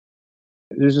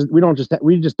 We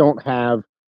just don't have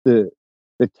the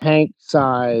tank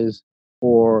size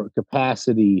or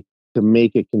capacity to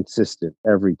make it consistent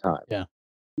every time. Yeah.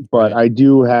 But I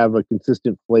do have a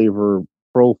consistent flavor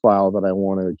profile that I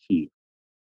want to achieve.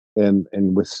 And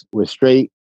with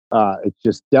straight, it's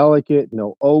just delicate,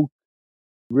 no oak,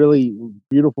 really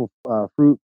beautiful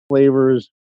fruit flavors,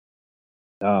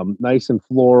 nice and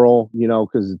floral,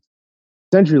 because it's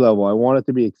entry level. I want it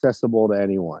to be accessible to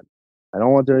anyone. I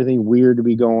don't want there anything weird to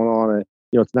be going on.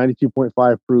 It's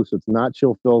 92.5 proof, so it's not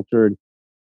chill filtered.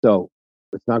 So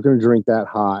it's not going to drink that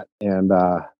hot. And,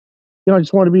 I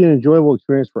just want to be an enjoyable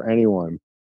experience for anyone.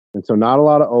 And so not a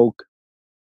lot of oak,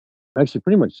 actually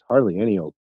pretty much hardly any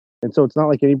oak. And so it's not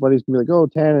like anybody's going to be like, oh,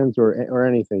 tannins or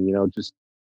anything, just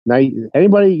nice.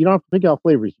 Anybody, you don't have to pick out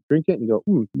flavors. You drink it and you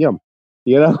go, yum,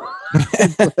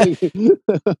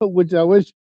 which I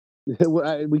wish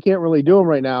we can't really do them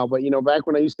right now. But, back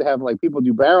when I used to have like people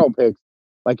do barrel picks,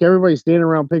 like everybody's standing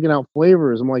around picking out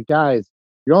flavors. I'm like, guys,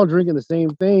 you're all drinking the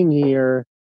same thing here.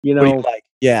 What do you like?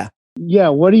 Yeah. Yeah.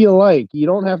 What do you like? You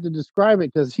don't have to describe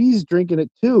it because he's drinking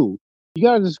it too. You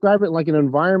got to describe it like an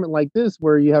environment like this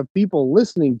where you have people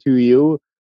listening to you,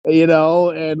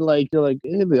 and like, you're like,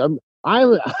 hey, I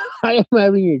am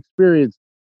having an experience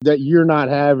that you're not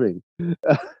having.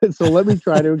 So let me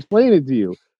try to explain it to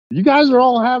you. You guys are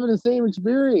all having the same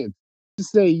experience.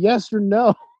 Just say yes or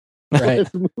no. Right.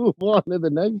 Let's move on to the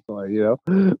next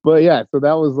one, But yeah, so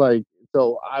that was like,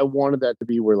 so I wanted that to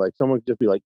be where like someone could just be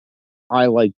like, I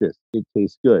like this. It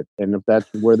tastes good. And if that's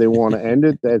where they want to end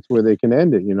it, that's where they can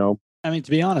end it, I mean,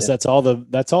 to be honest, that's all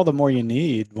the more you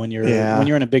need when you're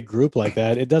in a big group like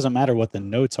that. It doesn't matter what the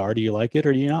notes are. Do you like it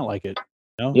or do you not like it?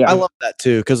 Yeah, I love that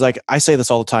too, because like I say this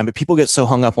all the time, but people get so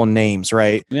hung up on names,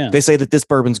 right? Yeah. They say that this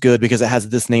bourbon's good because it has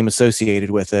this name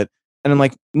associated with it, and I'm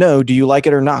like, no, do you like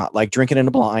it or not? Like drinking in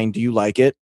a blind, do you like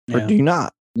it or do you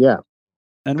not? Yeah,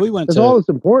 and we went. That's all that's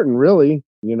important, really.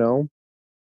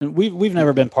 And we've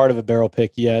never been part of a barrel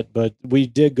pick yet, but we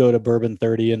did go to Bourbon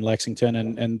 30 in Lexington,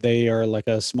 and they are like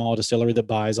a small distillery that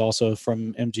buys also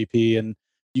from MGP, and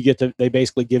they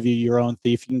basically give you your own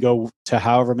thief. You can go to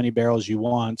however many barrels you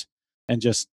want and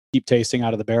just keep tasting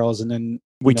out of the barrels, and then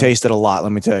we tasted a lot,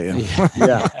 let me tell you.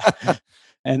 Yeah.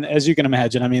 And as you can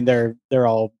imagine, I mean, they're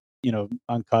all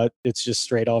uncut. It's just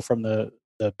straight off from the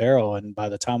barrel, and by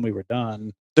the time we were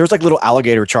done, there's like little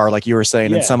alligator char, like you were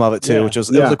saying, and some of it too, which was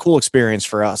it was a cool experience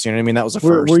for us. You know what I mean? That was the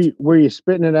first. Were you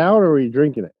spitting it out or were you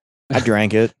drinking it? I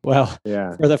drank it. Well,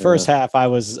 for the first half, I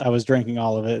was drinking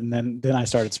all of it, and then I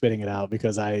started spitting it out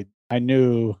because I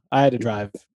knew I had to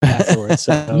drive afterwards.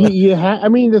 So. I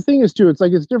mean, the thing is too, it's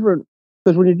like it's different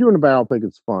because when you're doing a barrel pick,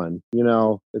 it's fun.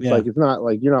 It's like it's not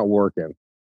like you're not working.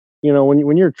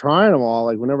 When you're trying them all,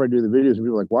 like whenever I do the videos, and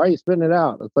people are like, "Why are you spitting it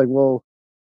out?" It's like, well,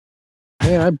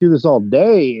 man, I do this all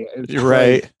day. You're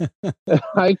right.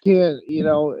 I can't,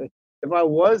 if I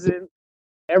wasn't,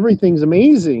 everything's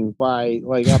amazing by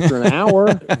like after an hour,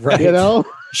 right.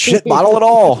 Shit, bottle it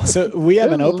all. So we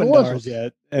haven't opened ours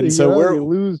yet. And so you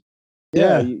lose,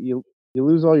 you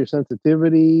lose all your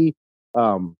sensitivity.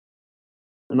 And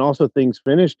also things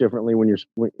finish differently when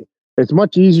it's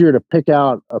much easier to pick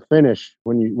out a finish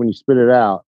when you spit it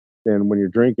out than when you're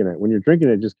drinking it. When you're drinking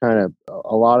it, just kind of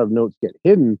a lot of notes get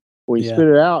hidden. When you spit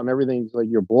it out and everything's like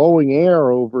you're blowing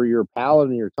air over your palate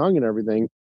and your tongue and everything,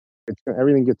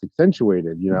 everything gets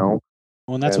accentuated, Well,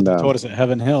 and that's what they told us at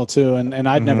Heaven Hill too. And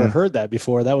I'd never heard that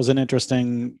before. That was an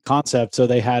interesting concept. So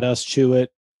they had us chew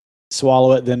it,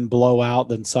 swallow it, then blow out,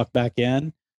 then suck back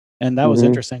in. And that was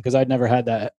interesting because I'd never had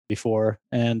that before.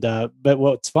 And but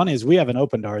what's funny is we haven't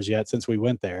opened ours yet since we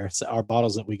went there. It's our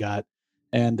bottles that we got.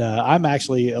 And I'm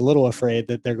actually a little afraid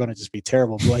that they're going to just be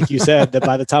terrible. Like you said, that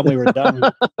by the time we were done,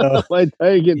 by the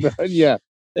time you get done, yeah.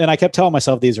 And I kept telling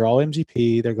myself these are all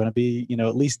MGP. They're going to be,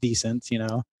 at least decent,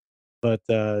 But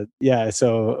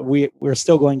so we're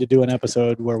still going to do an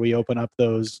episode where we open up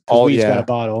those. We each got a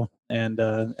bottle and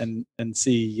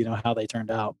see, how they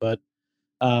turned out.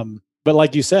 But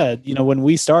like you said, when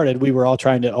we started, we were all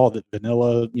trying to the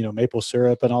vanilla, maple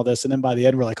syrup and all this. And then by the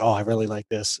end, we're like, oh, I really like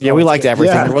this. Yeah, we liked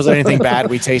everything. Yeah. There wasn't anything bad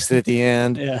we tasted at the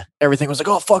end. Yeah. Everything was like,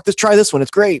 oh, fuck, let's try this one. It's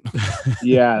great.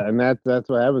 Yeah. And that's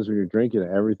what happens when you're drinking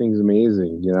it. Everything's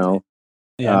amazing, Yeah.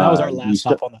 And that was our last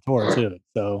stop on the tour too.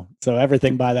 So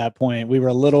everything by that point, we were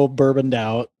a little bourboned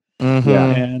out. Mm-hmm.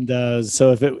 Yeah. And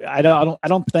so I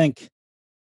don't think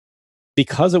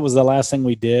because it was the last thing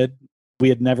we did, we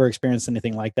had never experienced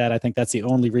anything like that. I think that's the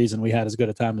only reason we had as good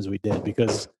a time as we did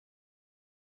because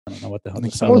I don't know what the hell. It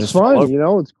was fun,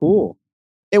 it's cool.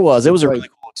 It was a really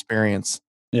cool experience.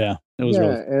 Yeah, it was.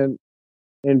 Really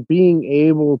and being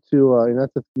able to, and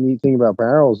that's the neat thing about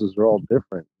barrels is they're all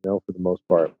different, for the most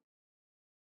part,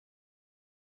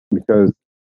 because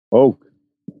oak,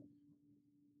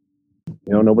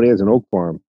 nobody has an oak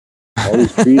farm. All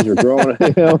these trees are growing.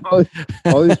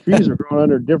 All these trees are growing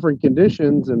under different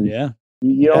conditions, and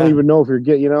you don't even know if you're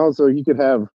getting. So you could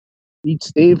have each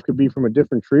stave could be from a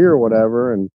different tree or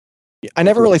whatever, and I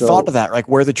never really So- thought of that, like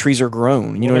where the trees are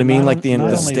grown. You know what I mean? Like the not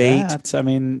only state. that, I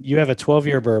mean, you have a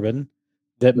 12-year bourbon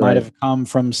that might have come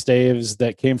from staves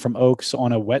that came from oaks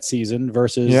on a wet season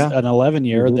versus an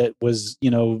 11-year that was,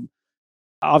 you know,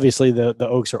 obviously the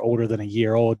oaks are older than a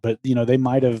year old, but you know, they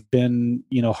might have been,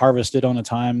 you know, harvested on a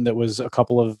time that was a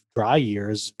couple of dry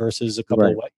years versus a couple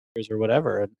of wet years or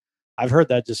whatever. And I've heard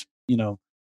that just, you know,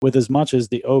 with as much as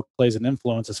the oak plays an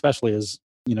influence, especially as,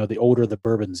 you know, the older the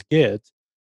bourbons get,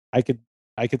 I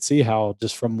could see how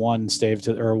just from one stave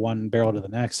to or one barrel to the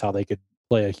next, how they could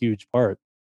play a huge part.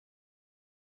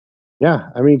 Yeah,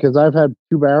 I mean, because I've had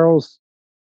 2 barrels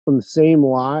from the same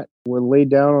lot were laid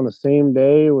down on the same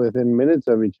day within minutes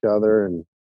of each other, and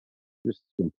just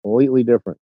completely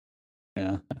different.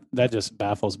 Yeah, that just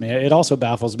baffles me. It also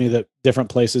baffles me that different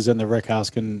places in the rick house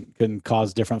can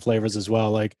cause different flavors as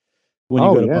well. Like when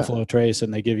you go to Buffalo Trace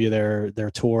and they give you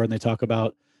their tour and they talk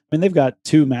about, I mean, they've got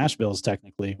 2 mash bills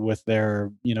technically with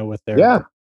their, you know, with their,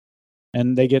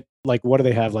 and they get like, what do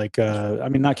they have? Like, I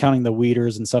mean, not counting the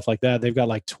weeders and stuff like that, they've got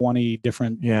like 20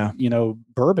 different, you know,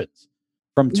 bourbons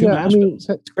from 2 mash bills.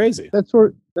 It's crazy. That's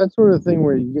sort of thing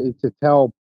where you get to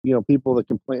tell, you know, people that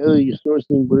complain, oh, you're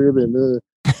sourcing bourbon.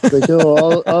 Like,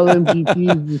 oh, all MGP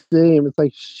is the same. It's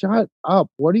like, shut up.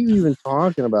 What are you even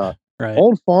talking about? Right.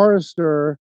 Old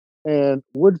Forester and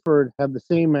Woodford have the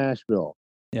same mash bill.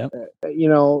 Yeah. You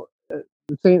know,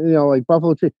 the same, you know, like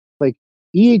Buffalo Trace, like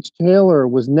E.H. Taylor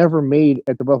was never made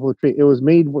at the Buffalo Trace. It was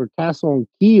made where Castle and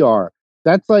Key are.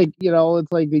 That's like, you know,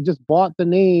 it's like they just bought the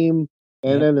name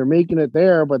and then they're making it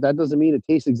there, but that doesn't mean it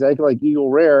tastes exactly like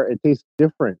Eagle Rare. It tastes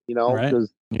different, you know,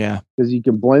 because you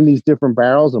can blend these different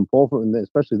barrels and pull from, and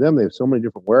especially them. They have so many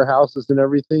different warehouses and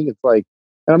everything. It's like,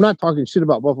 and I'm not talking shit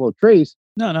about Buffalo Trace.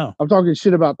 No. I'm talking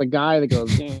shit about the guy that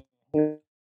goes.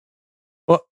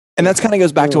 Well, and that's kind of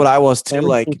goes back to what I was too.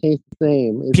 Like, tastes the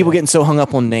same. People getting so hung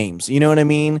up on names. You know what I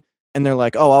mean? And they're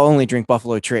like, oh, I'll only drink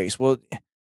Buffalo Trace. Well,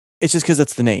 it's just because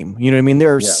it's the name. You know what I mean?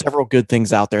 There are several good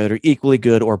things out there that are equally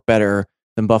good or better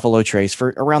than Buffalo Trace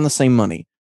for around the same money.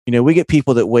 You know, we get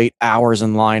people that wait hours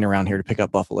in line around here to pick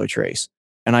up Buffalo Trace,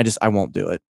 and I won't do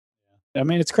it. I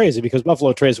mean, it's crazy because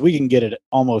Buffalo Trace, we can get it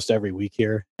almost every week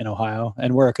here in Ohio,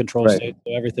 and we're a control state,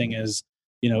 so everything is,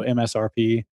 you know,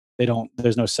 MSRP.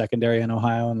 There's no secondary in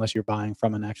Ohio unless you're buying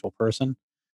from an actual person,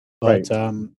 but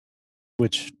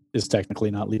which is technically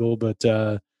not legal. But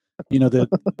you know, the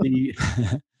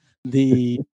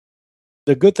the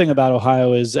the good thing about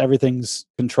Ohio is everything's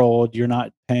controlled. You're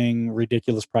not paying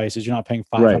ridiculous prices. You're not paying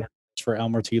 $500 for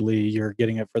Elmer T. Lee. You're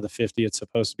getting it for the 50 it's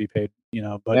supposed to be paid, you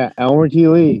know. But Elmer T.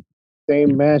 Lee,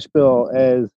 same mash bill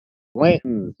as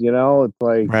Blanton's, you know, it's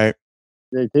like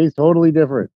they taste totally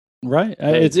different. Right.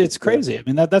 It's crazy. I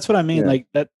mean, that's what I mean. Like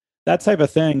that type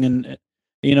of thing. And,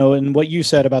 you know, and what you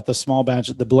said about the small batch,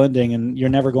 the blending, and you're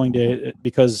never going to,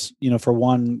 because, you know, for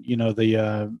one, you know,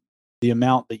 the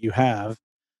amount that you have,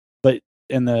 but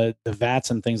and the vats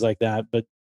and things like that. But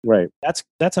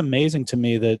that's amazing to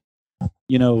me that,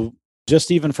 you know,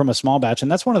 just even from a small batch.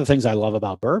 And that's one of the things I love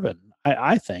about bourbon,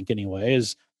 I think anyway,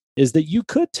 is that you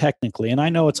could technically, and I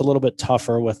know it's a little bit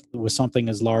tougher with something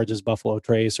as large as Buffalo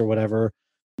Trace or whatever,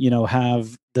 you know,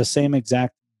 have the same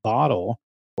exact bottle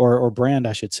or brand,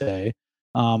 I should say,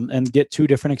 and get 2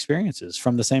 different experiences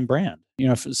from the same brand. You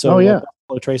know, so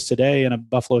Buffalo Trace today and a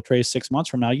Buffalo Trace 6 months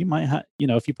from now, you might have, you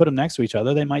know, if you put them next to each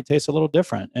other, they might taste a little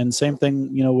different. And same thing,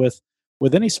 you know, with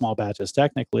any small batches,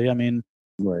 technically. I mean,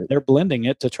 they're blending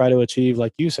it to try to achieve,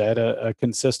 like you said, a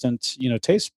consistent, you know,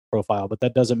 taste profile, but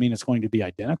that doesn't mean it's going to be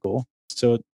identical.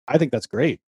 So I think that's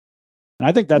great. And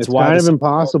I think that's why kind of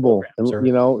impossible,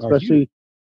 you know, especially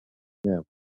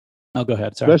Oh, go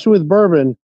ahead. Sorry. Especially with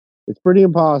bourbon, it's pretty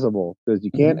impossible because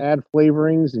you can't add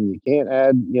flavorings and you can't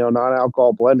add, you know,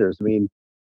 non-alcohol blenders. I mean,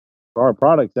 there are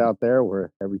products out there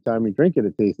where every time you drink it,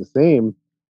 it tastes the same,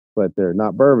 but they're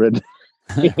not bourbon.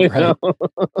 Right.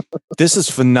 This is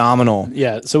phenomenal.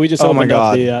 Yeah. So we just opened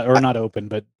up the, or not open,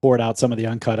 but poured out some of the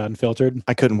uncut unfiltered.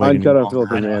 I couldn't wait. Uncut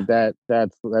unfiltered, man.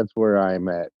 That's where I'm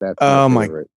at. That's my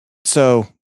favorite. So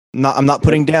I'm not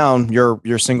putting down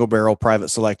your single barrel private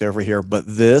select over here, but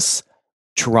this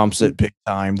trumps it big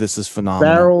time. This is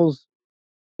phenomenal. Barrels.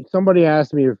 Somebody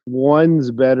asked me if one's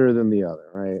better than the other,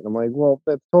 right? I'm like, well,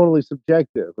 that's totally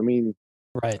subjective. I mean,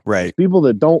 right. People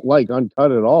that don't like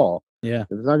uncut at all. Yeah.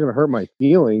 If it's not going to hurt my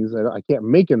feelings, I can't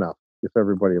make enough if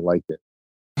everybody liked it.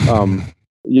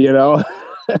 You know?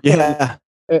 Yeah.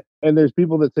 And there's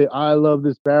people that say, I love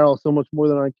this barrel so much more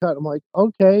than uncut. I'm like,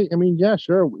 okay. I mean, yeah,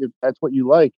 sure. If that's what you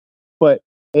like. But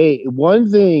hey, one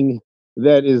thing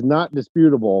that is not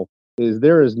disputable is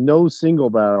there is no single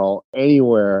barrel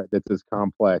anywhere that's as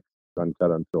complex as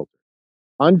uncut unfiltered.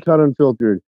 Uncut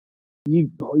unfiltered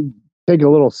you take a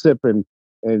little sip and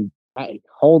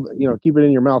hold, keep it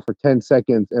in your mouth for 10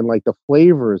 seconds, and like the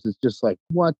flavors, it's just like,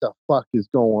 what the fuck is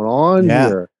going on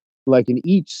here? Like in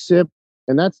each sip,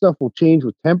 and that stuff will change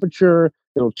with temperature,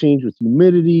 it'll change with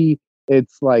humidity.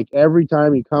 It's like every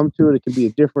time you come to it, it can be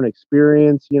a different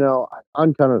experience.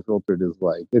 Uncut unfiltered is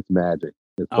like, it's magic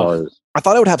as far as. I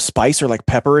thought it would have spice or like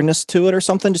pepperiness to it or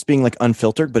something, just being like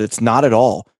unfiltered, but it's not at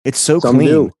all. It's so clean.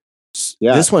 Do.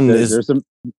 Yeah, this one there's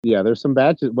some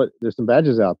batches, but there's some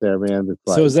badges out there, man. That's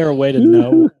like, so is there a way to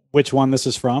know which one this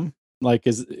is from? Like,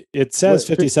 it says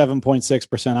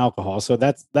 57.6% alcohol, so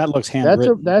that looks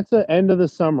handwritten. That's the end of the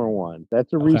summer one.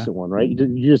 That's a recent one, right?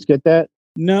 You just get that?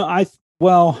 No, I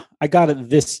got it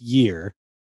this year,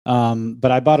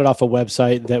 but I bought it off a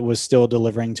website that was still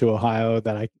delivering to Ohio.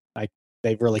 That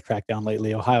they've really cracked down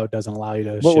lately. Ohio doesn't allow you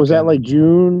to. What was that, like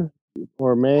June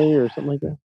or May or something like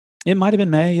that? It might have been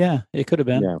May. Yeah, it could have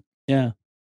been. Yeah.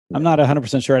 I'm not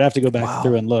 100% sure. I'd have to go back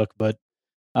through and look, but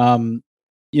that's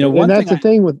the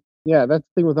thing with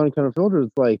uncut unfiltered.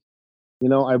 It's like,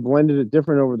 I blended it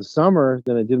different over the summer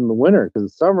than I did in the winter, because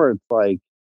the summer it's like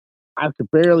I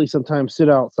could barely sometimes sit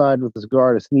outside with a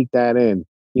cigar to sneak that in.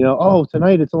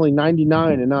 Tonight it's only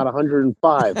 99 and not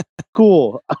 105.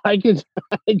 Cool. I could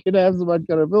have some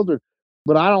uncut unfiltered,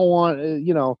 but I don't want,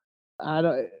 I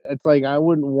don't. It's like I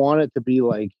wouldn't want it to be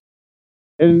like.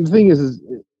 And the thing is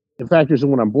it factors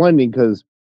in when I'm blending, because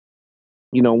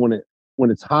when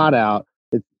it's hot out,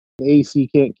 the AC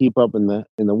can't keep up in the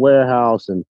warehouse,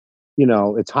 and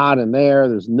it's hot in there.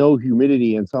 There's no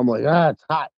humidity, and so I'm like, it's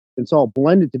hot, and so I'll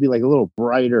blend it to be like a little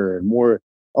brighter and more,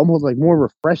 almost like more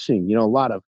refreshing. A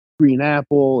lot of green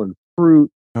apple and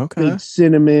fruit, big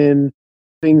cinnamon,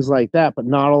 things like that, but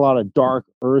not a lot of dark,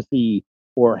 earthy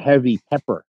or heavy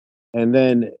pepper. And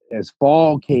then as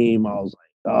fall came, I was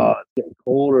like, oh, it's getting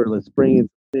colder. Let's bring in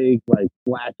big, like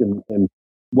black and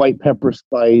white pepper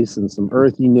spice and some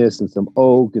earthiness and some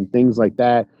oak and things like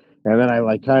that. And then I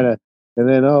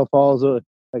fall's I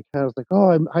kind of was like,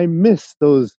 oh, I miss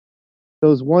those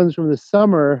ones from the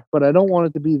summer, but I don't want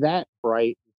it to be that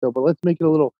bright. So, but let's make it a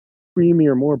little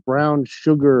creamier, more brown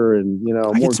sugar, and I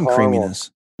more get some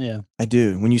creaminess. Yeah, I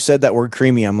do. When you said that word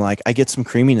creamy, I'm like, I get some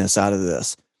creaminess out of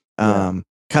this.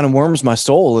 Kind of warms my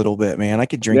soul a little bit, man. I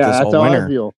could drink this all winter. I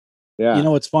feel. Yeah.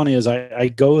 What's funny is I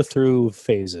go through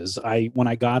phases. When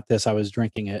I got this, I was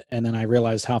drinking it, and then I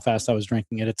realized how fast I was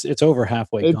drinking it. It's over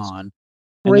halfway gone.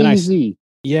 Crazy.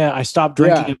 I stopped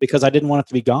drinking it because I didn't want it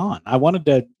to be gone. I wanted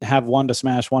to have one to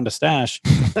smash, one to stash.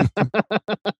 Same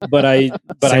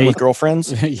with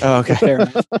girlfriends. Oh, okay.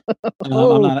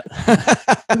 I'm not.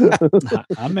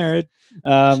 I'm married.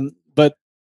 But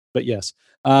yes.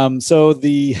 So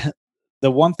the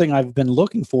one thing I've been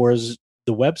looking for is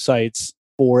the websites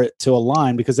for it to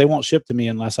align, because they won't ship to me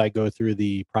unless I go through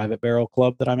the private barrel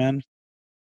club that I'm in.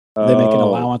 They make an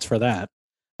allowance for that.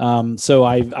 So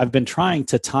I've been trying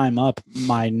to time up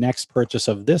my next purchase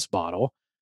of this bottle,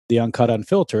 the uncut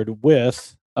unfiltered,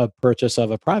 with a purchase of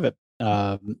a private,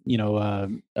 a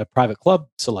private club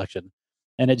selection,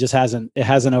 and it just hasn't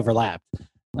overlapped.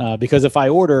 Because if I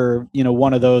order,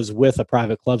 one of those with a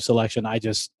private club selection,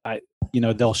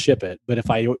 they'll ship it. But if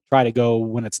I try to go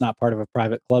when it's not part of a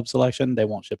private club selection, they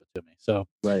won't ship it to me. So,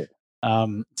 right.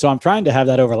 So I'm trying to have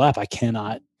that overlap. I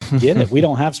cannot get it. We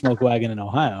don't have Smoke Wagon in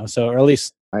Ohio, or at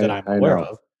least that I'm aware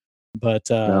of. But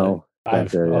no,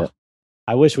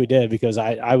 I wish we did, because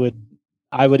I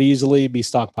would easily be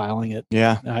stockpiling it.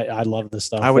 Yeah, I love this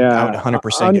stuff. I would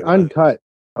 100% uncut.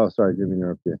 Oh, sorry, didn't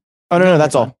interrupt you. Oh no,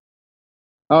 that's all.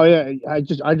 Oh yeah, I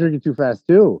drink it too fast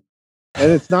too,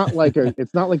 and it's not like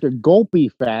a gulpy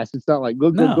fast. It's not like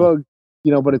glug,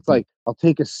 but it's like I'll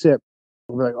take a sip.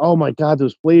 I'm like, oh my god,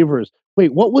 those flavors.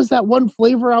 Wait, what was that one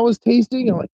flavor I was tasting?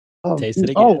 I'm like, oh, taste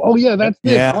it again. Oh yeah, that's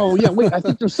this. Yeah. Oh yeah, wait, I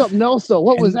think there's something else. So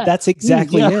what was that? That's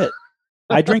exactly it.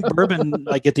 I drink bourbon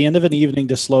like at the end of an evening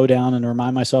to slow down and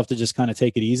remind myself to just kind of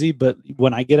take it easy. But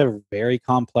when I get a very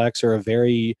complex or a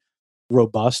very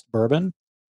robust bourbon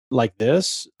like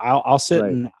this, I'll sit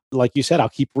and, like you said, I'll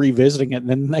keep revisiting it. And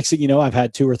then the next thing you know, I've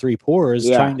had 2 or 3 pours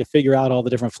trying to figure out all the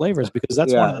different flavors, because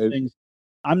that's one of the things.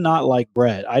 I'm not like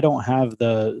Brett. I don't have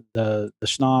the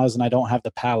schnoz, and I don't have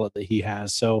the palate that he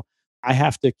has. So I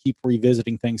have to keep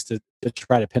revisiting things to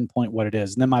try to pinpoint what it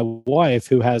is. And then my wife,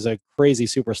 who has a crazy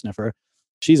super sniffer,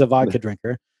 she's a vodka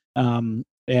drinker.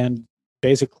 And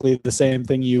basically the same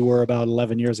thing you were about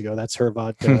 11 years ago. That's her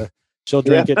vodka. She'll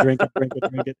drink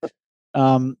it.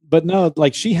 But no,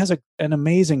 like, she has an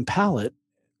amazing palate,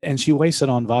 and she wastes it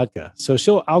on vodka.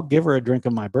 So I'll give her a drink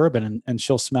of my bourbon, and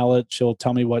she'll smell it. She'll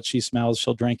tell me what she smells.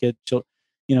 She'll drink it.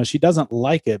 She doesn't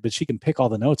like it, but she can pick all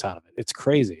the notes out of it. It's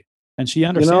crazy. And she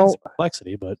understands the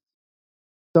complexity, but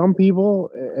some people,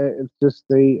 it's just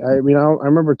I mean, I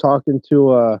remember talking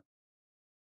to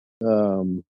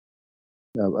um,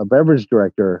 a beverage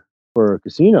director for a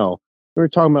casino. We were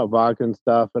talking about vodka and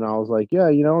stuff, and I was like, yeah,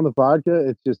 in the vodka,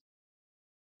 it's just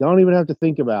you don't even have to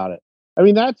think about it. I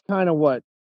mean, that's kind of what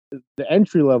the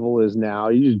entry level is now.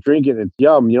 You just drink it, it's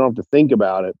yum. You don't have to think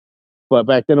about it. But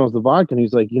back then it was the vodka, and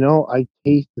he's like, I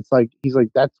taste. It's like he's like,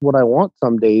 that's what I want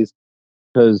some days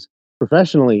because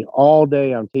professionally, all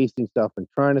day I'm tasting stuff and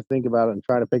trying to think about it and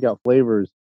trying to pick out flavors.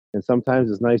 And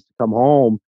sometimes it's nice to come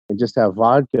home and just have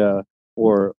vodka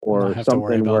or not have to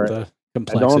worry something about where the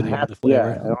complexity of the flavor.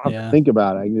 I don't have to think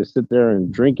about it. I can just sit there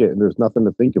and drink it, and there's nothing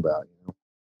to think about.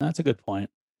 That's a good point.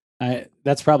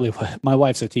 That's probably what my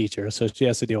wife's a teacher, so she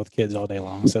has to deal with kids all day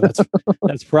long. So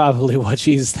that's probably what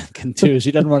she's thinking too.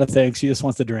 She doesn't want to think; she just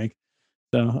wants to drink.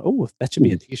 So, that should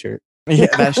be a T-shirt. Yeah,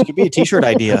 that should be a T-shirt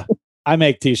idea. I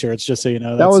make T-shirts, just so you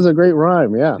know. That was a great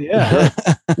rhyme. Yeah.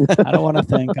 I don't want to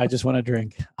think; I just want to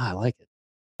drink. I like it.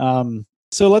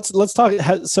 So let's talk.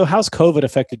 So how's COVID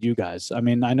affected you guys? I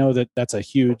mean, I know that's a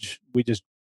huge. We just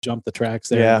jumped the tracks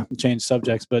there, and changed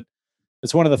subjects, but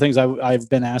it's one of the things I've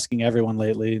been asking everyone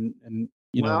lately, and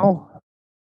well,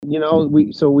 we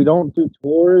don't do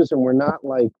tours, and we're not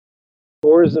like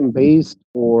tourism based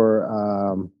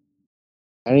or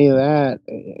any of that,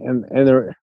 and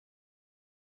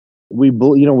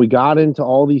we got into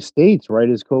all these states right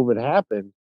as COVID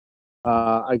happened.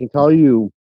 I can tell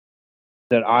you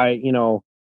that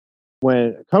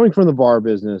when coming from the bar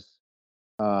business,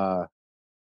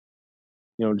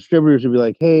 distributors would be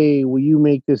like, "Hey, will you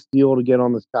make this deal to get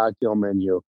on this cocktail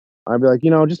menu?" I'd be like,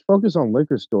 just focus on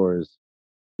liquor stores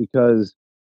because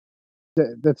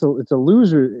it's a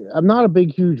loser. I'm not a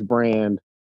big, huge brand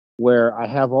where I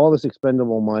have all this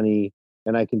expendable money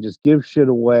and I can just give shit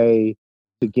away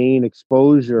to gain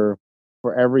exposure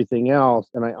for everything else.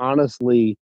 And I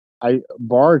honestly,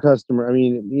 bar customer. I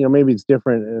mean, maybe it's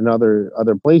different in other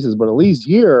places, but at least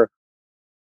here,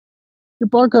 your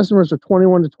bar customers are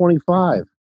 21 to 25.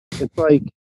 It's like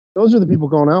those are the people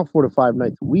going out 4 to 5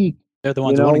 nights a week. They're the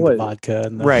ones wanting the vodka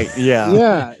and right.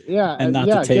 Yeah. Yeah. And not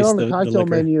to taste get on the cocktail liquor.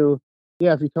 menu.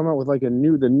 Yeah, if you come out with like the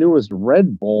newest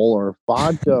Red Bull or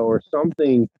vodka or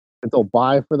something that they'll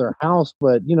buy for their house,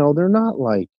 but they're not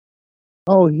like,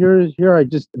 oh, here I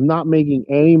just am not making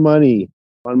any money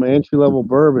on my entry level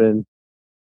bourbon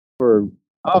for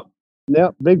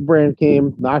yep, big brand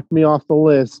came, knocked me off the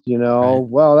list, Right.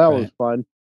 Well, that was fun.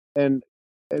 And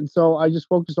so I just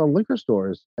focused on liquor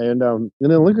stores and then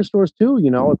liquor stores too,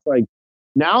 it's like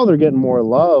now they're getting more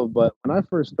love, but when I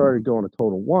first started going to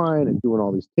Total Wine and doing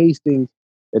all these tastings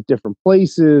at different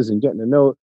places and getting to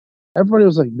know everybody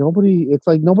was like nobody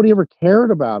ever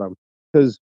cared about them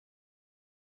because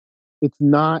it's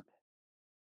not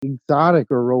exotic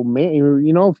or romantic.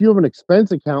 If you have an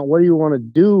expense account, what do you want to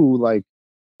do? Like,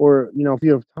 or if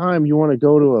you have time, you want to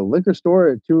go to a liquor store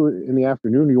at 2 in the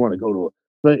afternoon. You want to go to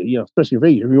especially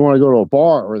if you want to go to a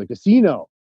bar or the casino,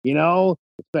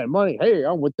 spend money. Hey,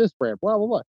 I'm with this brand, blah blah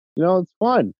blah. It's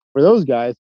fun for those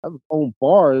guys. I've owned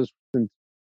bars since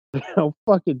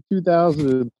fucking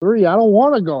 2003. I don't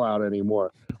want to go out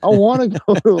anymore. I want to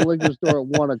go to a liquor store at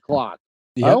 1 o'clock.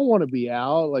 Yep. I don't want to be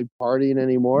out like partying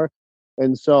anymore.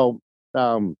 And so,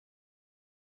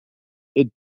 it's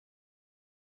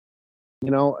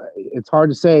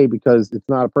hard to say because it's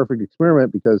not a perfect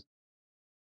experiment because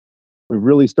we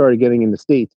really started getting in the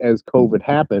States as COVID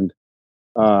happened.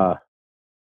 But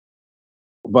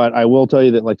I will tell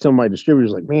you that like some of my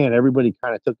distributors, like, man, everybody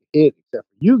kind of took a hit except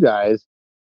for you guys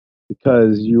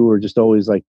because you were just always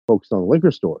like focused on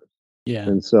liquor stores. Yeah.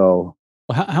 And so,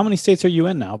 well, how many states are you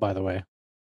in now, by the way?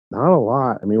 Not a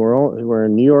lot. I mean, we're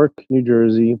in New York, New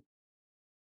Jersey,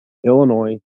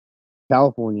 Illinois,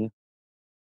 California,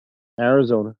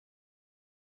 Arizona,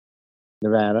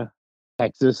 Nevada,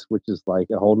 Texas, which is like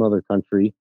a whole nother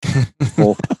country,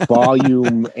 both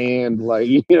volume and like,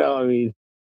 I mean,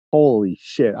 holy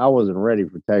shit, I wasn't ready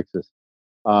for Texas.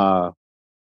 And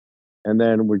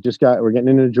then we're getting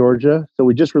into Georgia. So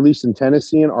we just released in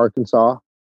Tennessee and Arkansas.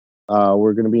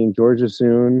 We're going to be in Georgia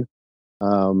soon.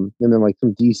 And then like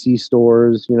some DC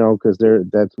stores, because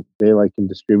they like can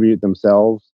distribute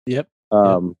themselves. Yep.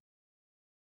 DC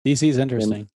is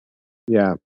interesting.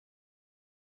 Yeah.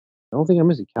 I don't think I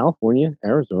missed California,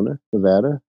 Arizona,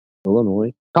 Nevada,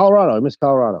 Illinois, Colorado. I missed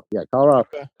Colorado. Yeah, Colorado.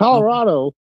 Okay.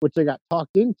 Colorado, which I got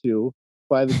talked into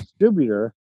by the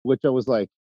distributor, which I was like,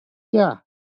 yeah,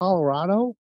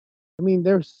 Colorado? I mean,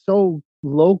 they're so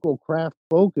local craft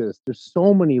focused. There's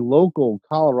so many local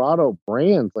Colorado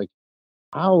brands. Like,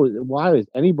 why is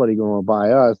anybody going to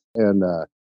buy us? And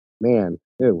man,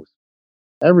 it was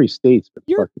every state's been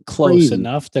You're fucking close crazy.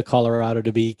 enough to Colorado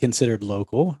to be considered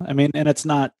local. I mean, and it's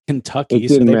not Kentucky, It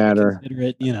so didn't they matter. consider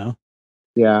it, you know.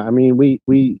 Yeah, I mean,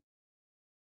 we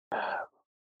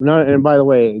none, and by the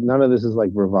way, none of this is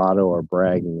like bravado or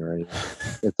bragging or anything.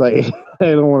 It's like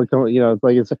I don't want to come, you know. It's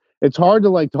like it's hard to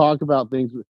like talk about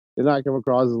things and not come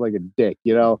across as like a dick,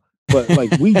 you know. But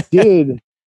like we did,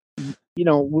 you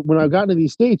know, when I got into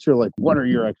these states, you're like, what are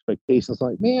your expectations?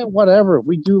 Like, man, whatever. If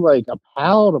we do like a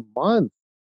pallet a month,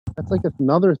 that's like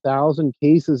another 1,000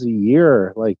 cases a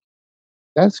year. Like,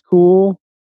 that's cool,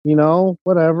 you know,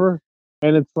 whatever.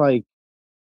 And it's like,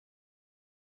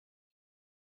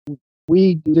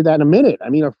 we did that in a minute. I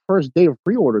mean, our first day of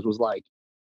pre-orders was like,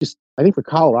 just, I think for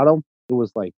Colorado, it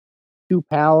was like 2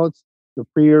 pallets. The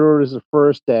pre-orders the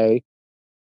first day.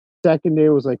 Second day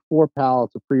was like 4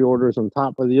 pallets of pre-orders on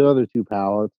top of the other 2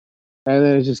 pallets. And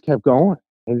then it just kept going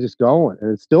and just going.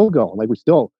 And it's still going. Like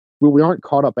we aren't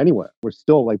caught up anywhere. We're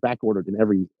still like back ordered in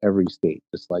every state,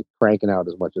 just like cranking out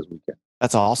as much as we can.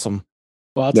 That's awesome.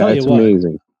 Well, I'll tell you what,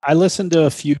 amazing. I listened to a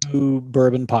few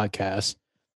bourbon podcasts,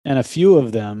 and a few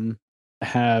of them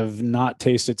have not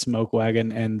tasted Smoke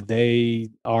Wagon, and they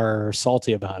are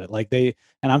salty about it.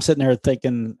 And I'm sitting there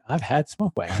thinking, I've had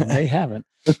Smoke Wagon, and they haven't.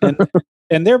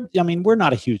 And I mean, we're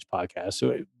not a huge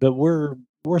podcast, but we're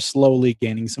slowly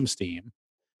gaining some steam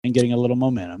and getting a little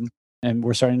momentum, and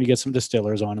we're starting to get some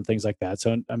distillers on and things like that.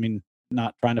 So, I mean,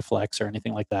 not trying to flex or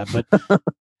anything like that,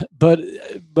 but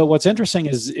what's interesting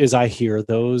is I hear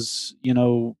those, you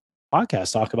know,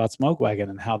 podcasts talk about Smoke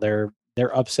Wagon and how they're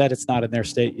upset it's not in their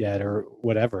state yet or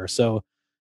whatever. So,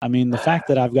 I mean, the fact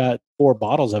that I've got 4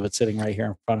 bottles of it sitting right here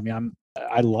in front of me,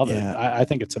 I love it. I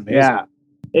think it's amazing. Yeah,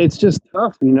 it's just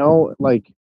tough, you know.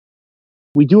 Like,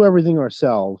 we do everything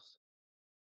ourselves,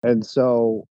 and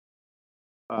so,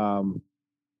 you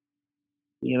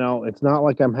know, it's not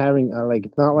like I'm having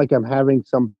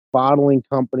some bottling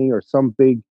company or some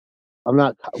big. I'm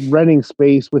not renting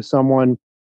space with someone,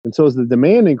 and so as the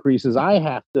demand increases, I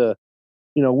have to,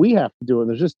 you know, we have to do it.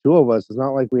 There's just 2 of us. It's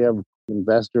not like we have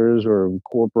investors or a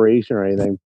corporation or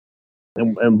anything.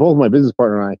 And both my business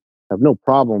partner and I have no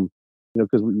problem, you know,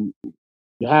 because we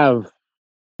have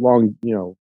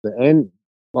longevity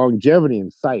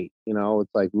in sight. You know,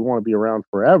 it's like we want to be around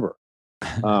forever.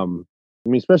 I mean,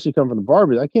 especially coming from the bar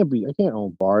business, I can't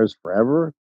own bars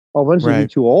forever. I'll eventually be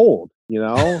too old, you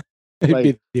know. Like,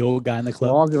 be the old guy in the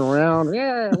club walking around.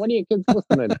 Yeah, what are you kids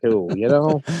listening to? You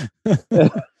know,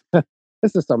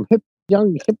 this is some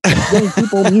young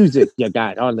people music you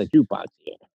got on the jukebox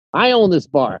here. I own this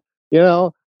bar, you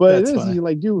know. But this is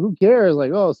like, dude, who cares?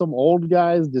 Like, oh, some old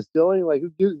guys distilling. Like,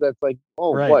 who gives? That's like,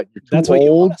 oh, right. What? You're too that's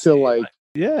old to like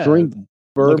drink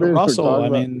bourbon. Russell. I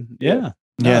mean, yeah.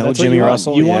 No, Jimmy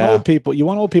Russell. You want old people. You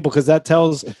want old people because that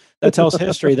tells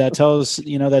history. That tells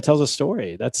a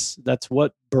story. That's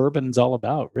what bourbon's all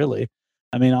about, really.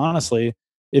 I mean, honestly,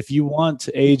 if you want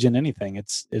to age in anything,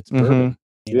 it's bourbon.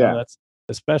 You know, that's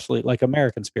especially like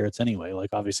American spirits anyway. Like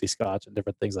obviously Scotch and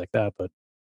different things like that. But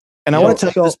I want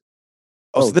to tell you this.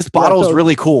 So this bottle is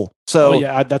really cool. So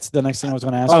that's the next thing I was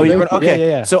going to ask. Oh, okay.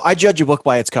 Yeah. So I judge a book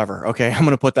by its cover. Okay, I'm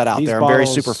going to put that out there. I'm very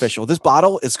superficial. This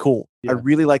bottle is cool. I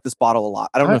really like this bottle a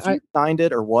lot. I don't know if you designed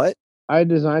it or what. I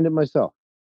designed it myself.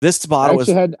 This bottle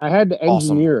I had to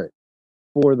engineer it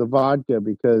for the vodka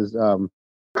because you know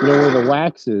where the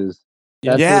wax is.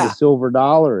 That's where the silver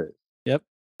dollar is. Yep.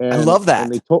 And, I love that.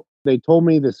 And they told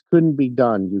me this couldn't be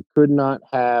done. You could not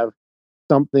have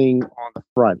something on the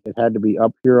front. It had to be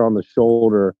up here on the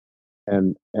shoulder,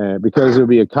 and because it would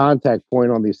be a contact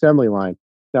point on the assembly line.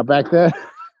 Now back then,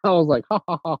 I was like, ha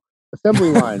ha ha,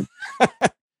 assembly line,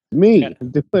 me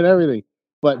doing everything.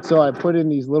 But so I put in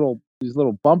these little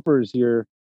bumpers here,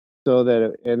 so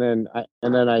that and then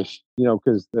I you know,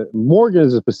 because the Morgan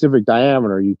is a specific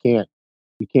diameter, you can't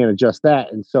adjust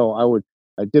that, and so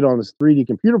I did on this 3D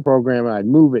computer program, and I'd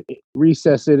move it,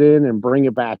 recess it in, and bring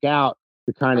it back out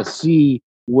to kind of see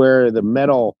where the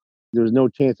metal, there's no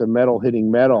chance of metal hitting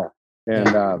metal.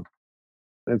 And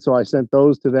so I sent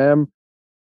those to them.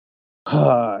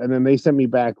 And then they sent me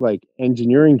back like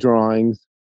engineering drawings,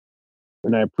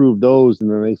 and I approved those. And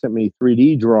then they sent me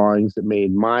 3D drawings that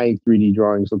made my 3D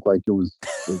drawings look like it was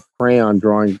crayon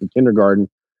drawings in kindergarten.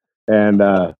 And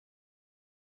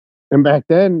back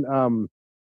then,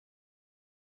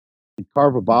 you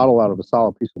carve a bottle out of a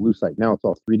solid piece of lucite. Now it's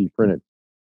all 3D printed.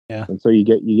 Yeah. And so you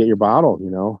get your bottle, you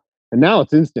know, and now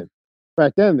it's instant.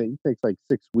 Back then it takes like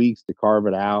 6 weeks to carve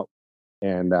it out,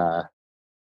 and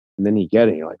then you get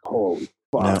it. You're like, holy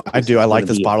fuck. No, I do. I like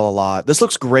this bottle a lot. This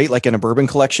looks great, like in a bourbon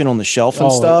collection on the shelf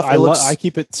and stuff. I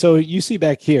keep it. So you see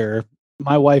back here,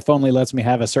 my wife only lets me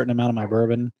have a certain amount of my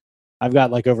bourbon. I've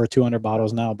got like over 200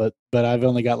 bottles now, but I've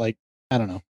only got like, I don't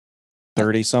know,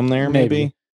 30 some there,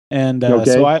 maybe. And Okay.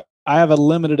 so I have a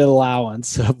limited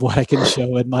allowance of what I can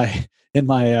show in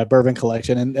my bourbon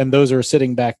collection, and those are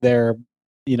sitting back there.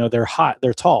 You know, they're hot,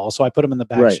 they're tall, so I put them in the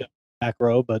back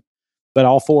row, but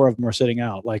all four of them are sitting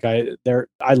out. Like I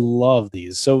love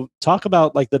these. So talk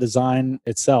about like the design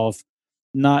itself,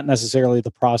 not necessarily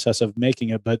the process of making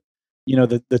it, but you know,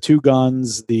 the two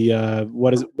guns, the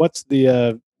what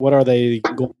are they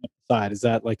going inside? Is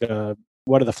that like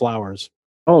what are the flowers?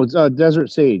 Oh, it's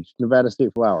desert sage, Nevada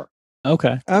state flower.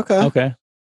 Okay. Yeah.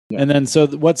 And then so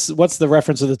what's the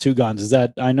reference of the two guns? Is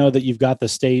that, I know that you've got the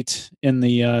state in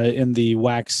the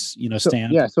wax, you know,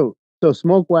 stand. Yeah, so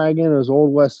Smoke Wagon is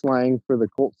Old West slang for the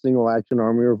Colt single action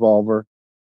army revolver,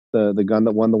 the gun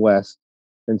that won the West.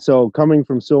 And so coming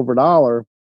from silver dollar,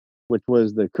 which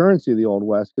was the currency of the Old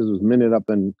West because it was minted up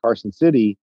in Carson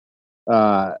City,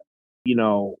 you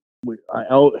know,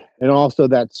 and also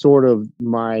that's sort of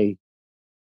my,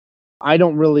 I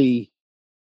don't really,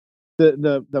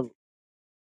 the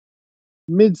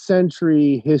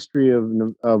mid-century history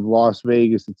of Las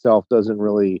Vegas itself doesn't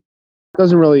really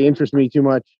interest me too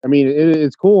much. I mean,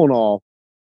 it's cool and all,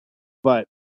 but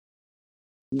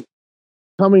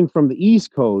coming from the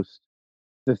East Coast,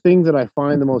 the thing that I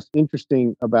find the most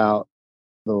interesting about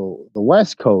the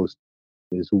West Coast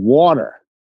is water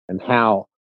and how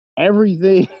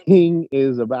everything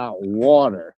is about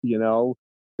water, you know,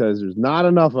 because there's not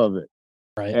enough of it.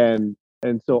 Right.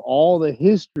 And so all the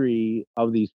history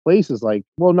of these places, like,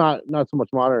 well, not so much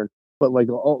modern, but like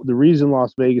the reason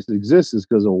Las Vegas exists is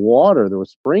because of water. There were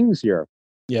springs here.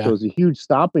 Yeah. So it was a huge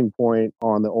stopping point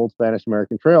on the old Spanish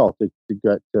American Trail to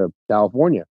get to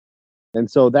California. And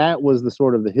so that was the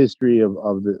sort of the history of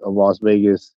Las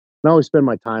Vegas. And I always spend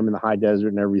my time in the high desert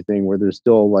and everything where there's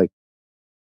still like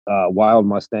wild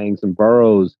Mustangs and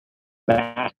burros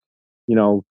back, you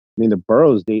know, I mean, the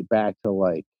burros date back to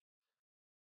like,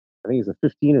 I think it's the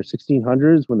 15 or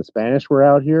 1600s when the Spanish were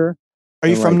out here. Are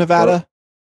you from Nevada?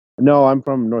 No, I'm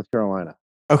from North Carolina.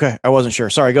 Okay, I wasn't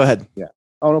sure. Sorry, go ahead. Yeah.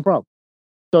 Oh, no problem.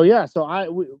 So yeah, so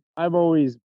I've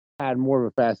always had more of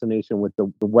a fascination with the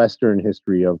Western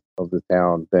history of the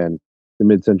town than the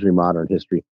mid-century modern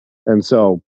history, and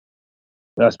so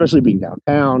especially being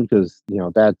downtown because you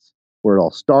know that's where it all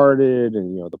started,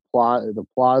 and you know the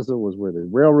plaza was where the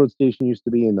railroad station used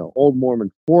to be, and the old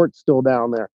Mormon fort's still down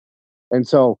there, and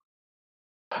so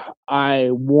I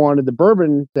wanted the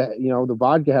bourbon that, you know, the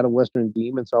vodka had a Western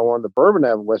theme, and so I wanted the bourbon to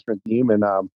have a Western theme, and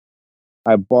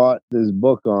I bought this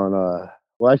book on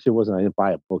well, actually it wasn't, I didn't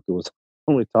buy a book, it was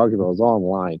only talking about, it was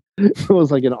online. It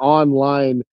was like an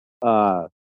online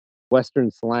Western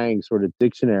slang sort of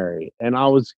dictionary. And I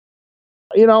was,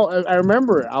 you know, I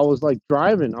remember I was like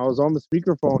driving, I was on the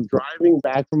speakerphone driving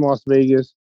back from Las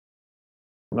Vegas,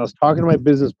 and I was talking to my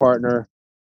business partner,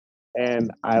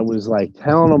 and I was like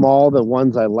telling him all the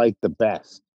ones I liked the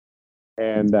best.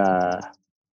 And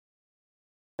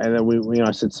then we you know,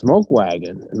 I said Smoke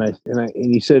Wagon, and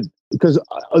he said, because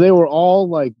they were all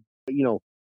like, you know,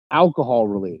 alcohol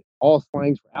related, all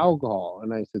slangs for alcohol.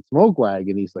 And I said Smoke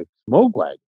Wagon. He's like, Smoke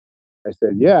Wagon. I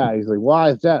said, yeah. He's like,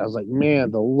 why is that? I was like,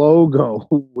 man, the logo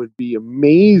would be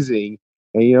amazing.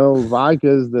 And you know, vodka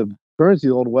is the currency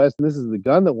of the Old West, and this is the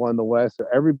gun that won the West. So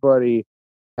everybody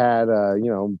had you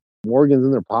know, Morgans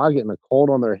in their pocket and a Colt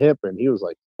on their hip, and he was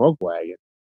like Smoke Wagon.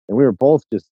 And we were both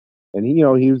just, and he, you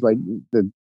know, he was like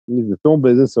he's in the film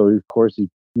business, so of course he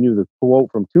knew the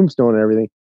quote from Tombstone and everything,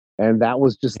 and that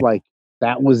was just like,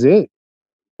 that was it.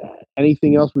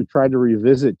 Anything else we tried to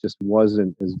revisit just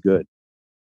wasn't as good.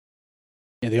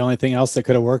 Yeah, the only thing else that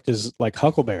could have worked is like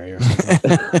Huckleberry or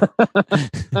something.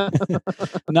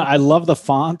 No, I love the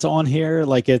font on here.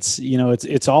 Like it's, you know,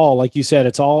 it's all, like you said,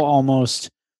 it's all almost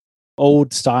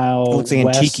old style. It looks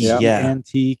antique, yeah.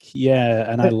 Antique,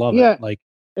 yeah, and I love Yeah. it. Like,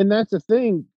 and that's the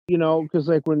thing, you know, because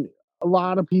like when a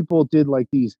lot of people did like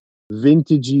these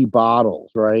vintagey bottles,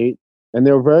 right? And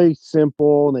they were very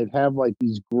simple, and they'd have like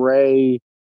these gray,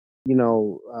 you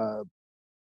know,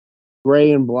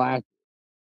 gray and black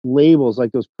labels,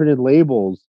 like those printed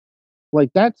labels.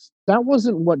 Like that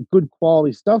wasn't what good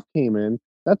quality stuff came in.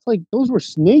 That's like, those were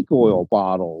snake oil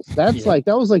bottles. That's like,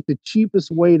 that was like the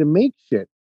cheapest way to make shit.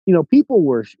 You know, people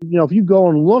were, you know, if you go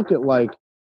and look at like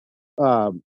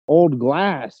old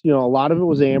glass, you know, a lot of it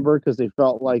was amber because they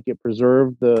felt like it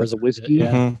preserved the whiskey.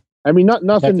 Yeah. Mhm. I mean,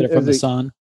 nothing from the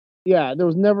sun. Yeah, there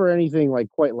was never anything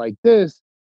like quite like this.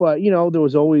 But you know, there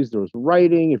was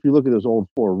writing. If you look at those old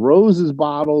Four Roses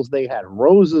bottles, they had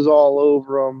roses all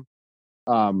over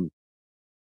them.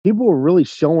 People were really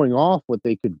showing off what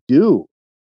they could do.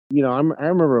 You know, I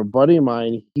remember a buddy of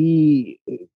mine. He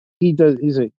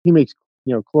he makes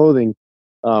clothing,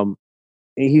 and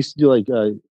he used to do like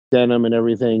denim and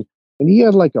everything, and he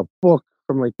had like a book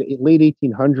from like the late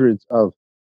 1800s of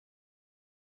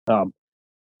um,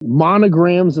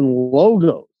 monograms and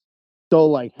logos. So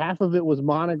like half of it was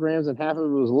monograms and half of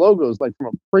it was logos, like from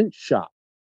a print shop.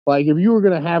 Like if you were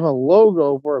gonna have a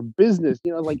logo for a business,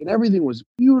 like, and everything was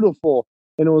beautiful,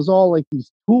 and it was all like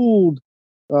these tooled,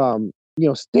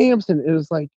 stamps, and it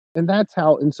was like, and that's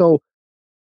how. And so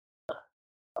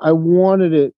I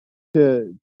wanted it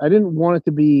to. I didn't want it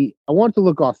to be. I want it to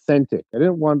look authentic. I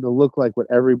didn't want it to look like what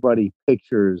everybody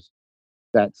pictures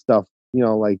that stuff.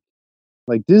 Like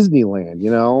Disneyland.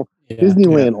 Yeah.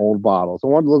 Disneyland old bottles. I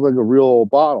wanted to look like a real old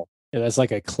bottle. Yeah, that's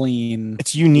like a clean.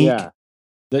 It's unique. Yeah.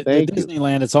 The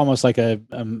Disneyland, it's almost like a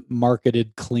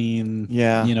marketed clean,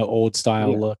 old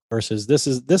style look versus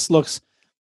this looks.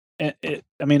 I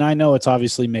mean, I know it's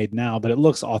obviously made now, but it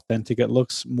looks authentic. It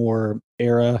looks more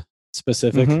era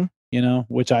specific,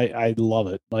 which I love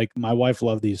it. Like my wife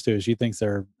loved these too. She thinks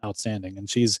they're outstanding, and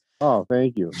she's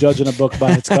thank you. Judging a book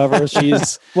by its cover.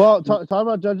 She's well, talk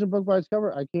about judging a book by its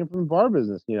cover. I came from the bar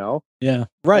business, Yeah,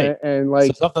 right. And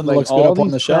like so something that like looks good up on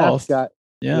the shelf.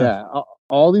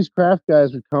 All these craft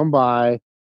guys would come by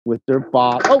with their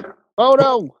bottle. Oh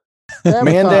no,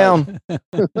 man down.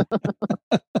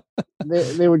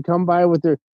 They would come by with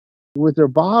their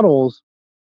bottles.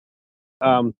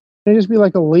 And just be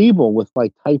like a label with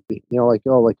like typing, like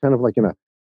kind of like an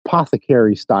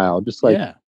apothecary style, just like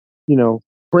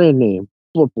brand name,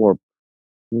 blorp,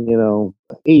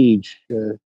 age,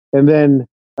 and then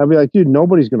I'd be like, dude,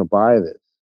 nobody's gonna buy this.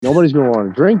 Nobody's gonna want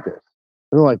to drink this.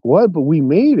 And they're like, what? But we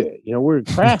made it. We're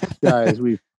craft guys.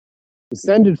 We've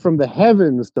descended from the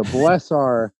heavens to bless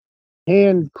our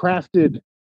handcrafted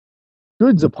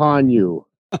goods upon you.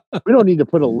 We don't need to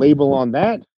put a label on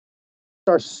that.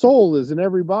 Our soul is in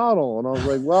every bottle. And I was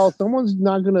like, well, someone's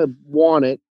not going to want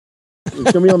it.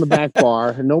 It's going to be on the back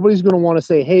bar, and nobody's going to want to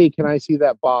say, hey, can I see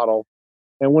that bottle?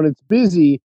 And when it's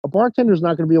busy, a bartender's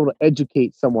not going to be able to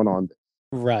educate someone on this.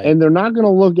 Right. And they're not going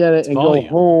to look at it It's and volume. go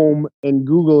home and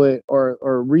Google it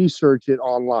or research it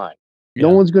online. Yeah. No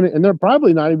one's going to, and they're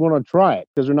probably not even going to try it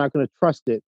because they're not going to trust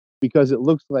it because it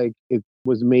looks like it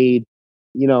was made,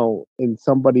 in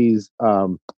somebody's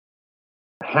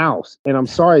house. And I'm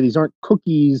sorry, these aren't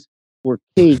cookies or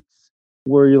cakes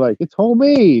where you're like, it's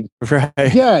homemade. Right.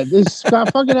 Yeah, it's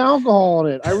got fucking alcohol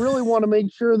in it. I really want to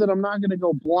make sure that I'm not going to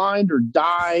go blind or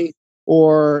die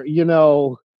or,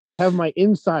 have my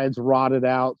insides rotted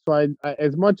out. So I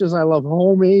as much as I love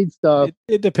homemade stuff,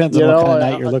 it depends on what kind of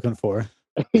night you're looking for.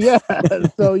 Yeah.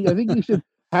 So I think you should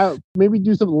maybe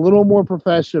do something a little more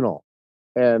professional.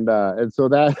 And so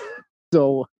that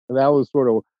was sort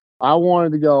of, I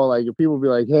wanted to go like, if people be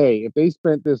like, hey, if they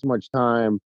spent this much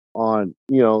time on,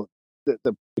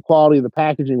 the quality of the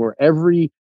packaging where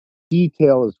every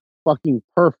detail is fucking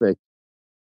perfect,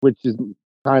 which is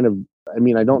kind of, I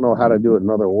mean, I don't know how to do it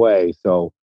another way.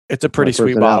 So it's a pretty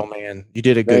sweet bottle, man. You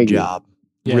did a good job.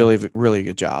 Yeah. Really, really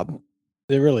good job.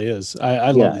 It really is.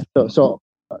 I love it. So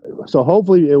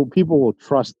hopefully people will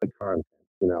trust the content,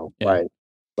 by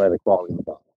the quality of the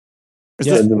bottle. Is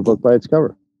this in the book by its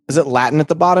cover? Is it Latin at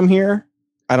the bottom here?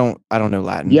 I don't know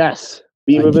Latin. Yes.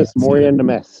 Vivibus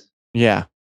moriendames. Yeah.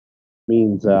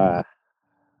 Means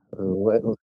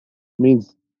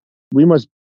means we must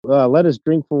let us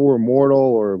drink for we're mortal,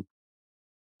 or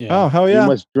oh hell yeah, we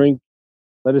must drink,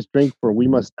 let us drink for we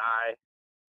must die.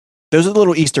 Those are the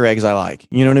little Easter eggs I like.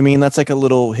 You know what I mean? That's like a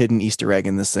little hidden Easter egg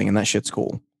in this thing, and that shit's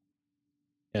cool.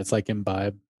 Yeah, it's like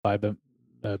imbibe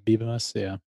bibimus.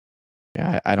 Yeah.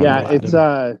 Yeah, I don't know. Yeah, it's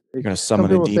you're gonna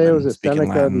summon a demon. Say it was a Seneca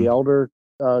Latin. The Elder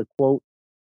quote.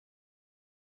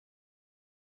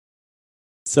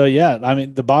 So yeah, I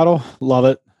mean the bottle, love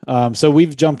it. So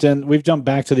we've jumped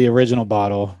back to the original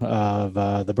bottle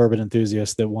of the Bourbon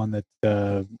Enthusiast, the one that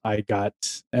I got,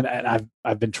 and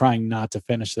I've been trying not to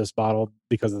finish this bottle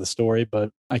because of the story,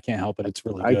 but I can't help it. It's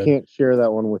really good. I can't share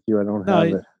that one with you. I don't have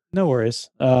it. No worries.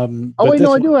 Oh wait,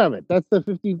 no, I do have it. That's the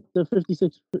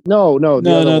 56. No.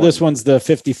 This one's the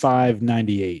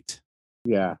 5598.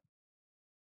 Yeah.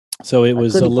 So it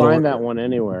was I couldn't a little. Find that one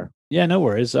anywhere. Yeah, no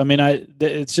worries. I mean,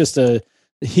 it's just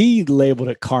he labeled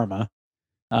it Karma,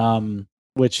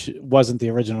 which wasn't the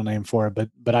original name for it,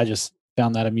 but I just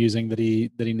found that amusing that he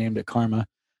named it Karma.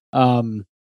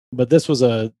 But this was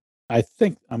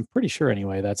I'm pretty sure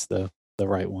anyway, that's the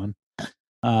right one.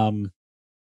 I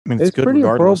mean, it's good pretty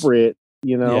regardless. Appropriate,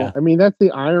 Yeah. I mean, that's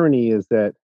the irony is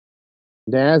that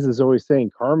Naz is always saying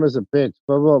karma's a bitch,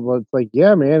 blah blah blah. It's like,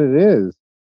 yeah, man, it is.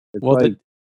 It's well, like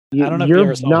I don't know if you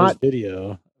ever saw his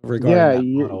video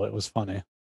regarding that model. It was funny.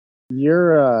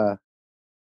 You're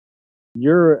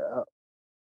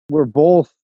we're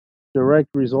both direct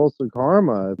results of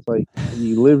karma. It's like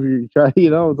you try,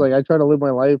 it's like I try to live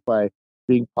my life by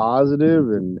being positive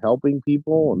and helping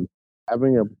people and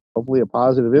having hopefully a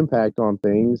positive impact on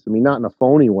things. I mean, not in a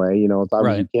phony way, it's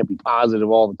obviously you can't be positive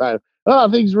all the time.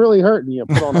 Oh, things really hurt, and you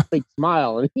put on a fake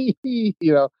smile and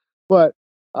but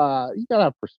you gotta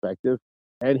have perspective.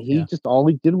 And he just all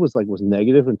he did was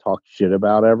negative and talk shit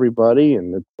about everybody,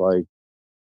 and it's like,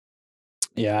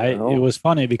 it was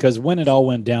funny because when it all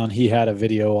went down, he had a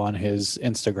video on his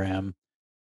Instagram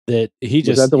that he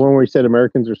was that the one where he said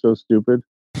Americans are so stupid?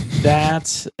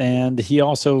 That, and he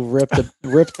also ripped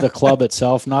the club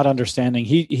itself, not understanding.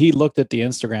 He looked at the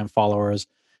Instagram followers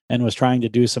and was trying to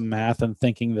do some math and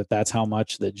thinking that that's how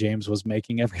much that James was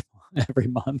making every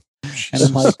month. And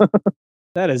I'm like,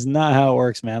 that is not how it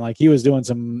works, man. Like, he was doing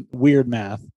some weird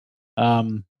math.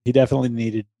 He definitely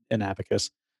needed an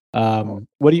abacus.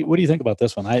 What do you think about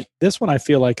this one? This one I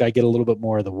feel like I get a little bit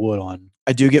more of the wood on.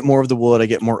 I do get more of the wood. I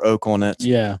get more oak on it.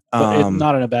 Yeah, but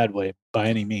not in a bad way by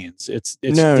any means. It's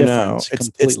no, different. No,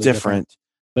 it's different.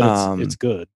 But it's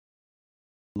good,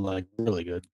 like really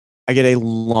good. I get a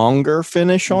longer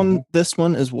finish on this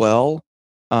one as well.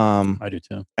 I do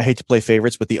too. I hate to play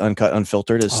favorites, but the uncut,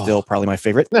 unfiltered is still probably my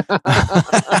favorite.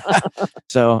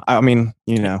 So I mean,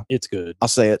 it's good. I'll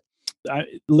say it.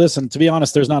 Listen, to be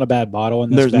honest, there's not a bad bottle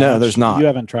in this. There's not. You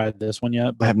haven't tried this one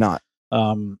yet. I have not.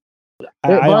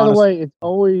 By the way, it's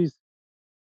always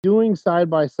doing side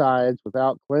by sides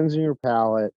without cleansing your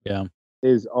palate. Yeah,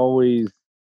 is always.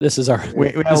 This is our.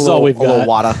 This is all we've got. A little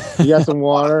water. You got some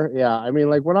water? Yeah. I mean,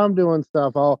 like when I'm doing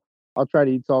stuff, I'll try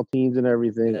to eat saltines and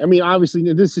everything. I mean, obviously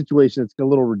in this situation, it's a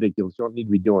little ridiculous. You don't need to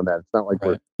be doing that. It's not like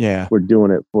we're doing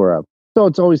it for a. So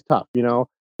it's always tough,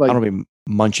 Like I don't be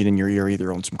munching in your ear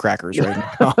either on some crackers right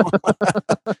now.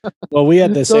 Well, we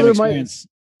had the same experience.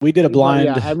 We did a blind.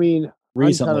 Yeah, I mean,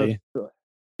 recently.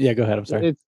 Yeah, go ahead. I'm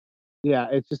sorry.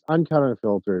 It's just uncut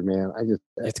unfiltered, man.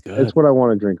 It's good. It's what I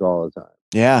want to drink all the time.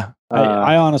 Yeah,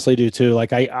 I honestly do too.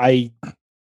 Like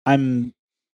I'm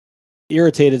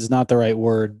irritated is not the right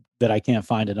word that I can't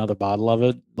find another bottle of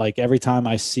it. Like every time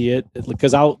I see it,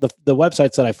 because the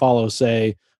websites that I follow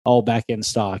say, "Oh, back in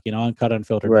stock," uncut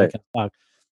unfiltered, back in stock.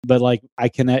 But like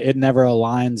it never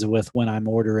aligns with when I'm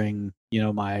ordering,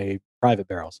 my private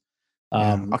barrels.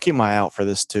 I'll keep my eye out for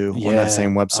this too on that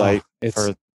same website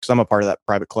because I'm a part of that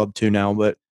private club too now.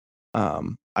 But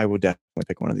I would definitely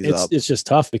pick one of these up. It's just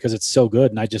tough because it's so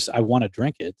good, and I want to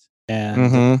drink it,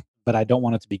 and but I don't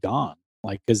want it to be gone,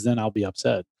 like because then I'll be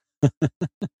upset.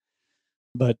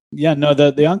 But yeah, no,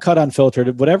 the uncut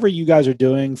unfiltered, whatever you guys are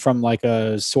doing from like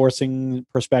a sourcing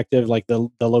perspective, like the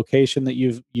location that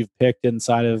you've picked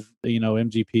inside of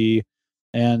MGP,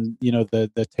 and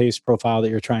the taste profile that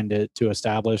you're trying to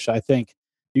establish, I think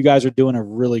you guys are doing a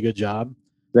really good job.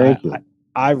 Thank you.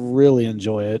 I really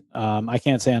enjoy it. I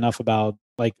can't say enough about,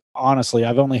 like, honestly,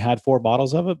 I've only had 4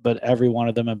 bottles of it, but every one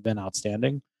of them have been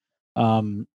outstanding.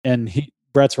 And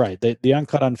Brett's right. The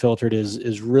uncut unfiltered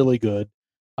is really good.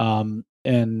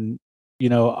 And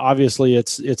obviously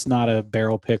it's not a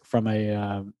barrel pick from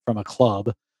a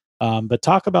club. But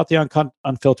talk about the uncut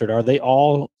unfiltered. Are they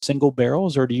all single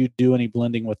barrels, or do you do any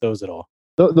blending with those at all?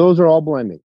 Those are all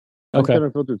blending. Okay. Uncut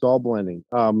unfiltered is all blending.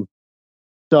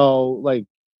 So like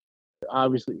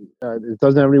obviously it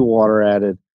doesn't have any water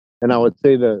added, and I would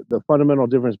say the fundamental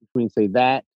difference between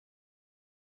the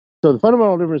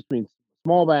fundamental difference between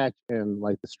small batch and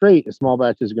like the straight, a small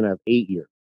batch is going to have 8 years.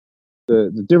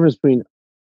 The difference between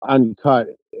uncut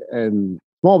and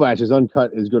small batch is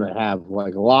uncut is going to have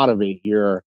like a lot of 8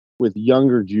 year with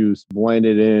younger juice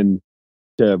blended in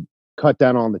to cut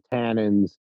down on the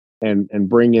tannins and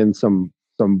bring in some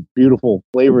beautiful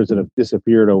flavors that have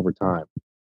disappeared over time.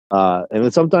 And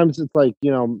then sometimes it's like,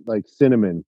 like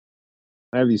cinnamon.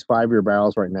 I have these 5-year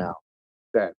barrels right now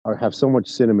that have so much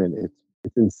cinnamon.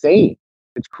 It's insane.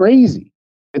 It's crazy.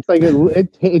 It's like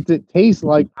it tastes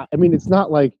like, I mean, it's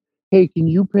not like, hey, can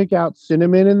you pick out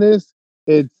cinnamon in this?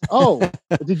 It's,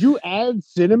 did you add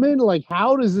cinnamon? Like,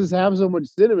 how does this have so much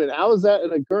cinnamon? How is that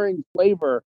an occurring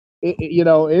flavor,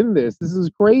 in this? This is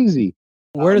crazy.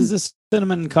 Where does this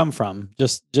cinnamon come from?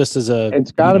 Just as a,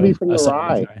 it's got to be from the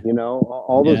rye.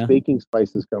 All those baking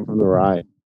spices come from the rye.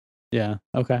 Yeah.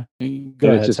 Okay. Go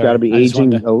ahead. It's just got to be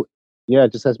aging.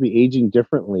 It just has to be aging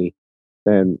differently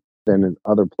than in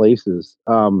other places.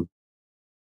 And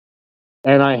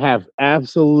I have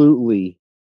absolutely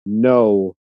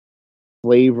no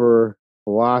flavor,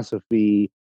 philosophy,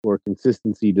 or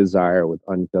consistency desire with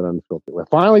uncut unfiltered. I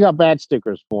finally got batch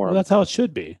stickers for them. Well, that's how it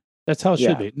should be. That's how it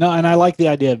should be. No, and I like the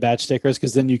idea of batch stickers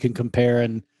because then you can compare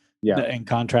and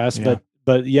contrast. Yeah.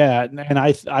 yeah, and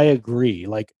I agree.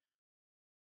 Like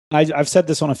I've said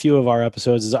this on a few of our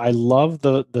episodes, is I love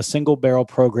the single barrel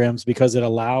programs because it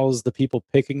allows the people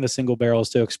picking the single barrels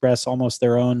to express almost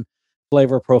their own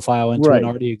flavor profile into an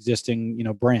already existing,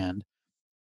 brand.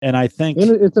 And I think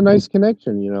it's a nice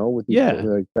connection, with yeah,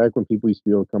 back when people used to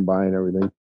be able to come by and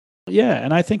everything. Yeah,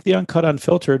 and I think the uncut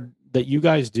unfiltered that you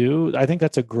guys do, I think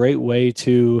that's a great way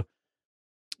to,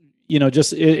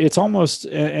 just it's almost.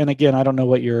 And again, I don't know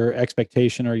what your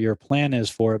expectation or your plan is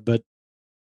for it, but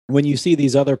when you see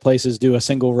these other places do a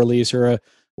single release or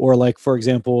like, for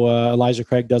example, Elijah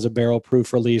Craig does a barrel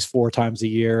proof release 4 times a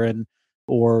year,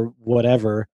 or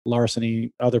whatever,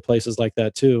 Larceny, other places like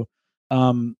that too.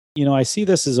 I see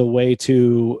this as a way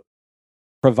to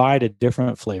provide a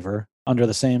different flavor under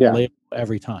the same label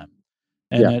every time.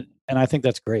 And I think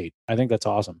that's great. I think that's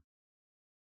awesome.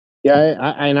 Yeah,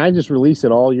 I just release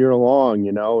it all year long,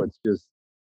 It's just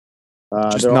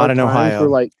just not in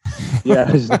Ohio.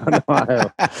 It's not in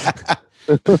Ohio.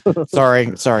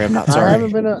 sorry, I'm not sorry. I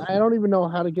don't even know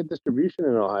how to get distribution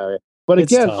in Ohio. But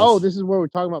again, this is what we were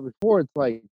talking about before. It's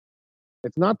like,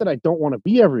 it's not that I don't want to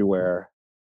be everywhere.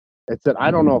 It's that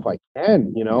I don't know if I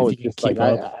can, It's just like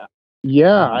I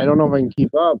don't know if I can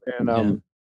keep up, and and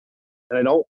I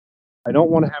don't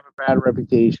want to have a bad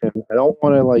reputation. I don't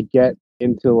want to like get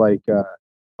into like a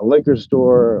liquor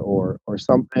store or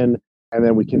something, and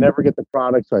then we can never get the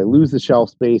product, so I lose the shelf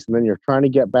space, and then you're trying to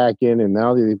get back in, and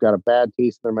now they've got a bad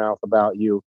taste in their mouth about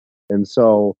you, and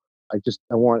so I just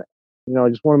want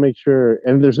to make sure,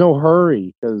 and there's no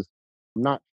hurry because I'm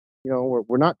not,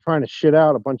 we're not trying to shit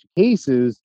out a bunch of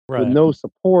cases with no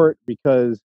support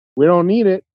because we don't need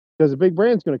it because a big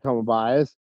brand's going to come and buy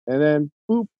us, and then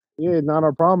boop. Yeah, it's not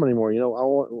our problem anymore.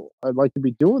 I'd like to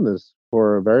be doing this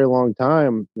for a very long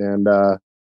time, and I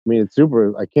mean, it's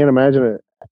super. I can't imagine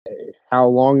how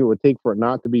long it would take for it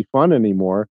not to be fun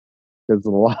anymore. It's a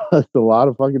lot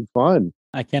of fucking fun.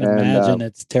 I can't imagine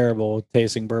it's terrible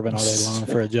tasting bourbon all day long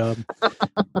for a job.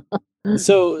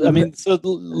 So, I mean,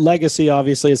 legacy,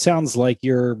 obviously, it sounds like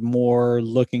you're more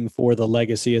looking for the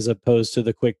legacy as opposed to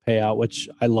the quick payout, which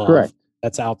I love. Correct.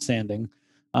 That's outstanding.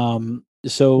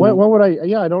 So what would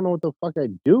I don't know what the fuck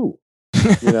I'd do.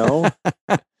 It's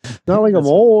not like I'm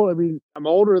old. I mean, I'm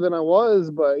older than I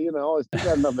was, but I still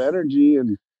got enough energy,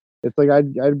 and it's like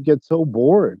I'd get so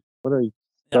bored. I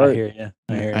hear you.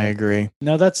 I agree.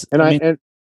 No, that's go ahead.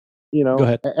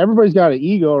 Everybody's got an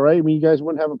ego, right? I mean, you guys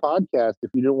wouldn't have a podcast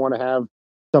if you didn't want to have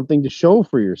something to show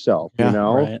for yourself,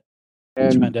 right.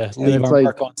 And trying to leave our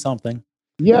mark on something.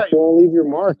 Yeah, you want to leave your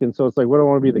mark. And so it's like, what do I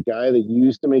want to be, the guy that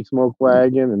used to make Smoke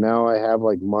Wagon and now I have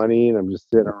like money and I'm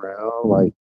just sitting around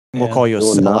like, we'll call you a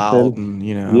sellout, and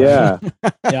Yeah.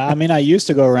 Yeah. I mean, I used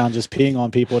to go around just peeing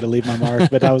on people to leave my mark,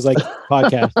 but I was like,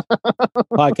 podcast,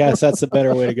 that's the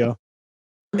better way to go.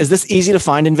 Is this easy to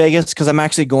find in Vegas? Because I'm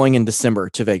actually going in December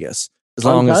to Vegas. As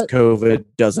long as COVID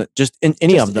doesn't, just in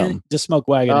any of them. Just Smoke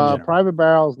Wagon. Private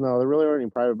barrels, no, there really aren't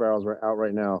any private barrels out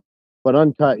right now. But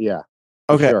uncut, yeah.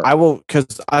 Okay, sure. I will,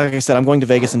 because like I said, I'm going to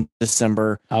Vegas in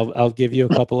December. I'll give you a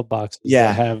couple of boxes. Yeah,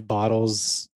 have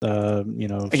bottles.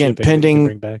 Again,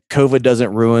 pending COVID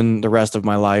doesn't ruin the rest of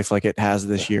my life like it has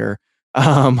this year.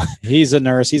 He's a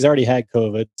nurse. He's already had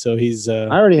COVID, so he's. I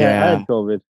already had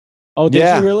COVID. Oh,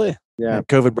 did you really? Yeah,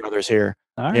 COVID brothers here.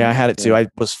 Right. Yeah, I had it too. I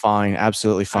was fine,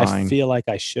 absolutely fine. I feel like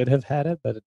I should have had it,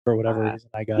 but for whatever reason,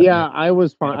 I got. Yeah, I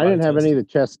was fine. I didn't have any of the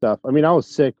chest stuff. I mean, I was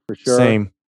sick for sure.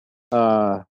 Same.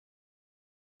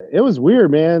 It was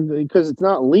weird, man, because it's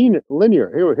not linear.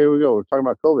 Here we go. We're talking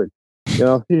about COVID.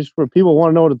 Just for people who want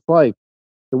to know what it's like.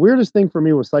 The weirdest thing for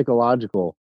me was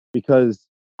psychological, because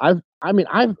I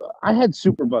had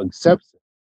superbug sepsis,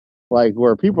 like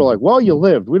where people are like, well, you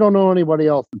lived. We don't know anybody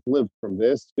else that's lived from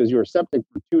this because you were septic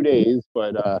for 2 days,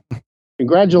 but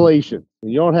congratulations.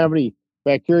 You don't have any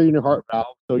bacteria in your heart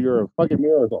valve, so you're a fucking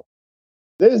miracle.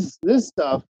 This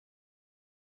stuff,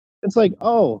 it's like,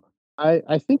 oh,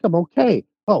 I think I'm okay.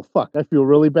 Oh, fuck, I feel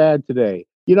really bad today.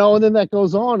 And then that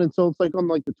goes on. And so it's like on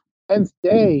like the 10th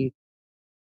day,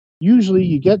 usually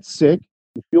you get sick,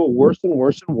 you feel worse and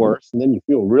worse and worse, and then you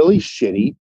feel really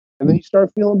shitty, and then you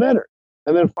start feeling better.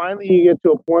 And then finally you get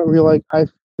to a point where you're like, I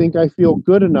think I feel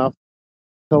good enough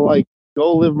to like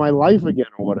go live my life again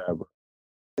or whatever.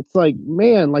 It's like,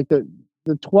 man, like the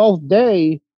 12th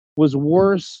day was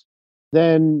worse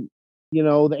than, the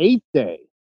 8th day.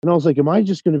 And I was like, am I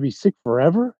just going to be sick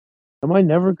forever? Am I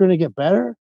never going to get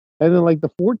better? And then like the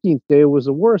 14th day was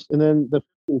the worst. And then the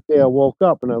 15th day I woke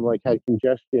up and I like had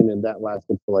congestion, and that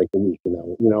lasted for like a week. And that,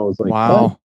 it was like, wow.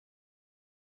 What?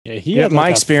 Yeah, he had my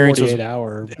experience was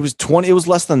hour. It was 20. It was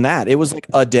less than that. It was like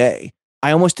a day.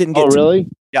 I almost didn't get. Oh, really?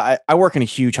 Yeah, I work in a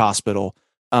huge hospital.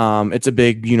 It's a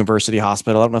big university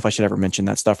hospital. I don't know if I should ever mention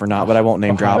that stuff or not, but I won't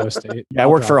name Ohio drop. State. Yeah, I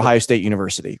work for Ohio State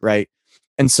University, right?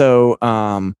 And so,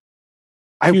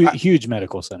 huge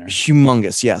medical center.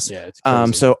 Humongous, yes. Yeah, it's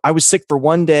crazy. So I was sick for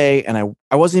one day, and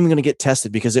I wasn't even going to get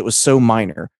tested because it was so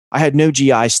minor. I had no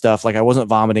GI stuff, like I wasn't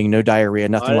vomiting, no diarrhea,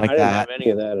 nothing like I didn't that. have any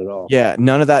of that at all. Yeah,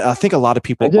 none of that. I think a lot of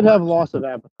people. I did have loss of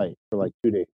appetite for like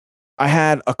 2 days. I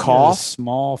had a You had cough,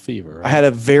 small fever. Right? I had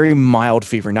a very mild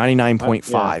fever,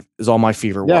 99.5 is all my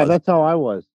fever was. Yeah, that's how I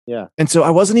was. Yeah. And so I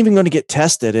wasn't even going to get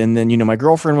tested. And then, my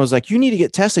girlfriend was like, you need to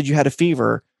get tested. You had a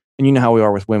fever. And you know how we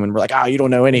are with women. We're like, you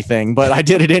don't know anything, but I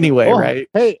did it anyway, right?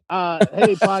 Hey,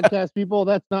 podcast people,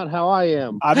 that's not how I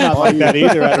am. I'm not like that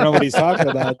either. I don't know what he's talking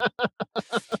about.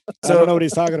 So I don't know what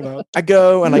he's talking about. I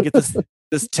go and I get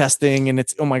this testing, and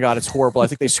it's, oh my God, it's horrible. I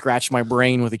think they scratched my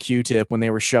brain with a Q-tip when they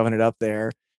were shoving it up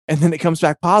there. And then it comes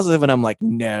back positive, and I'm like,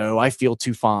 no, I feel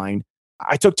too fine.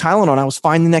 I took Tylenol and I was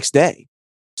fine the next day.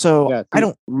 So Yeah, I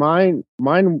don't. Mine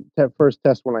first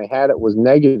test when I had it was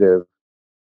negative,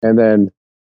 and then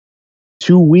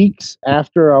 2 weeks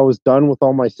after I was done with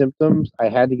all my symptoms, I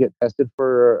had to get tested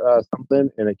for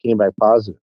something, and it came back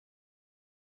positive.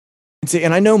 See,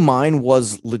 and I know mine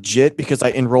was legit because I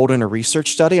enrolled in a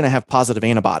research study and I have positive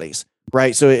antibodies,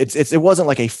 right? So it wasn't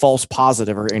like a false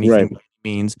positive or anything. Right. It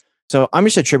means. So I'm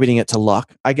just attributing it to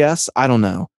luck, I guess. I don't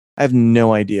know. I have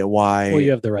no idea why. Well,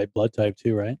 you have the right blood type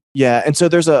too, right? Yeah. And so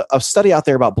there's a study out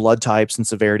there about blood types and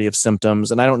severity of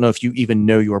symptoms. And I don't know if you even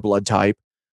know your blood type.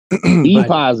 B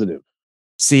positive.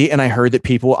 See, and I heard that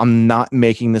people, I'm not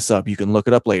making this up, you can look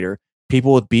it up later,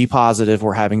 people with B positive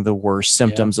were having the worst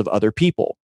symptoms of other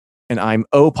people. And I'm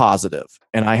O positive.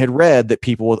 And I had read that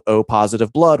people with O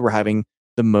positive blood were having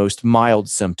the most mild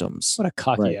symptoms. What a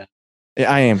cocky ass.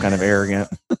 I am kind of arrogant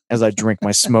as I drink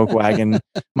my smoke wagon,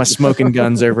 my smoking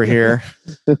guns over here.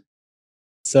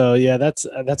 So yeah, that's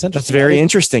interesting. That's very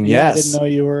interesting. Yes. I didn't know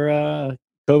you were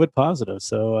COVID positive.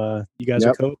 So you guys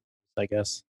are COVID, I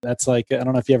guess. That's like, I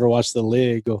don't know if you ever watched The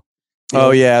League.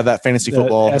 Or, yeah, that fantasy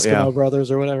football. Eskimo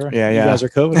Brothers or whatever. Yeah. You guys are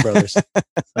COVID brothers.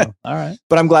 So, all right.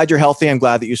 But I'm glad you're healthy. I'm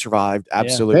glad that you survived.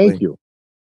 Absolutely. Thank you.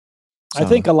 So. I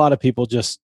think a lot of people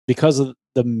just, because of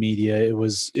the media, it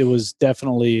was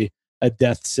definitely a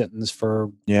death sentence for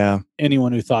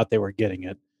anyone who thought they were getting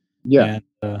it. Yeah.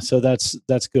 And so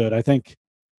that's good. I think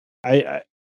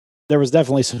there was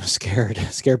definitely some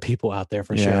scared people out there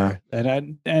for sure.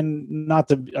 And not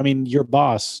the, I mean, your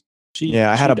boss, she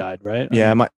died, right?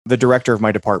 Yeah. The director of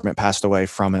my department passed away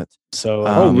from it. So,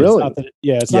 really?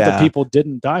 It's not that people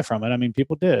didn't die from it. I mean,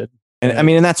 people did. And I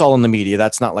mean, and that's all in the media.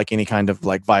 That's not like any kind of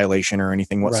like violation or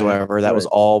anything whatsoever. That was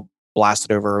all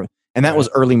blasted over. And that was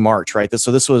early March, right? This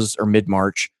was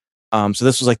mid-March. So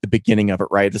this was like the beginning of it,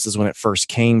 right? This is when it first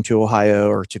came to Ohio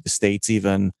or to the States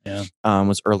even. Yeah.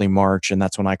 Was early March, and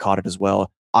that's when I caught it as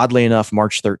well. Oddly enough,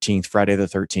 March 13th, Friday the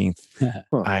 13th,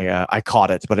 I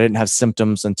caught it, but I didn't have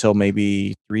symptoms until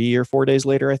maybe 3 or 4 days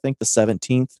later. I think the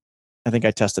 17th, I think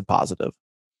I tested positive.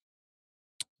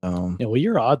 Yeah, well,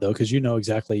 you're odd though, because you know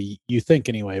exactly, you think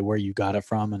anyway, where you got it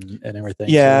from and everything.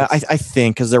 Yeah, so I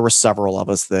think because there were several of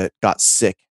us that got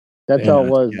sick. That's how it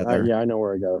was. I know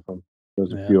where I got it from.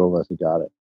 There's a few of us that got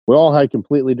it. We all had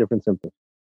completely different symptoms.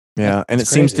 Yeah, and it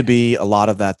seems to be a lot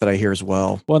of that I hear as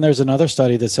well. Well, and there's another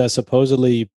study that says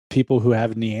supposedly people who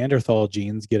have Neanderthal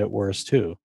genes get it worse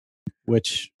too. But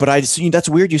that's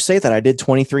weird you say that. I did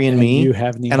 23andMe, you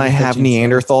have Neanderthal and I have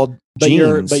Neanderthal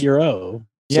genes. But you're O.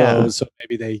 Yeah. So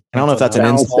maybe they. I don't know if that's an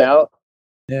insult. Out.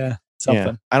 Yeah. Something.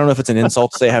 Yeah. I don't know if it's an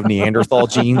insult to say I have Neanderthal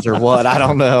genes or what. I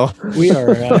don't know. We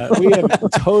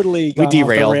have totally we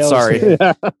derailed. Sorry.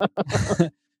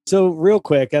 So real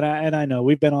quick, and I know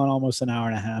we've been on almost an hour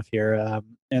and a half here,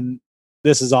 and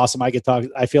this is awesome. I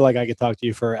feel like I could talk to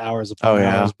you for hours upon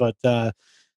hours. But do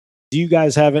you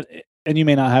guys have it? And you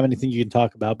may not have anything you can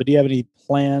talk about, but do you have any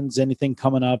plans? Anything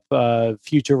coming up?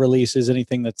 Future releases?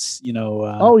 Anything that's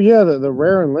oh yeah, the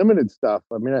rare and limited stuff.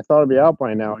 I mean, I thought it'd be out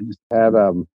by now. I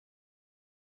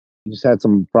just had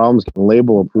some problems getting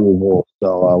label approval,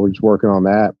 so we're just working on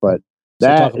that. But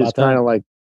that is kind of like,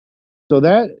 so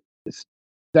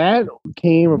that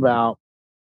came about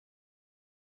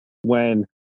when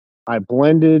I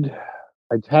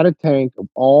had a tank of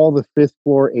all the 5th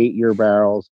floor 8-year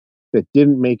barrels that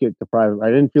didn't make it to private. I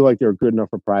didn't feel like they were good enough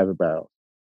for private barrels.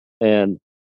 And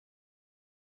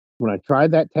when I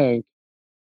tried that tank,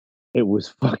 it was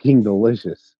fucking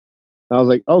delicious. And I was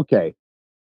like, okay.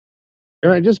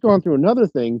 And I just gone through another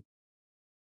thing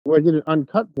where I did an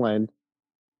uncut blend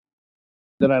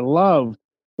that I loved,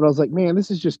 but I was like, man, this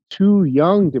is just too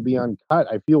young to be uncut.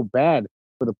 I feel bad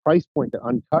for the price point that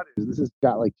uncut is. This has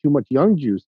got like too much young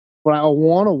juice. but I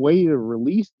want a way to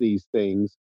release these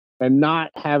things and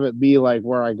not have it be like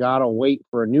where I gotta wait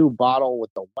for a new bottle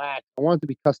with the wax. I want it to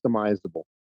be customizable,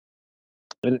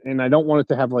 and I don't want it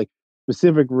to have like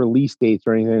specific release dates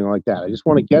or anything like that. I just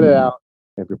want to get it out.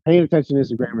 And if you're paying attention to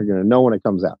Instagram, you're gonna know when it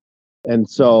comes out. And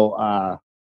so,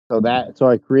 so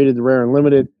I created the Rare and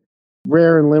Limited.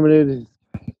 Rare and Limited is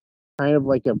kind of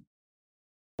like I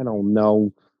don't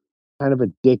know, kind of a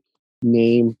dick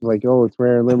name, like, oh, it's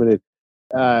Rare and Limited.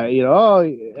 But I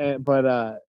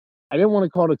didn't want to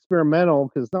call it experimental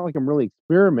because it's not like I'm really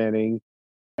experimenting.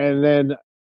 And then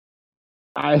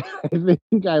I, I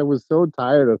think I was so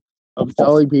tired of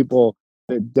telling people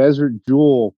that Desert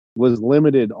Jewel was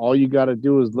limited. All you got to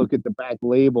do is look at the back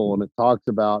label and it talks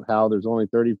about how there's only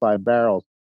 35 barrels.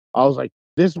 I was like,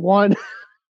 this one,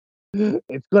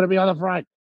 it's going to be on the front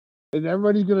and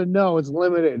everybody's going to know it's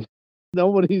limited.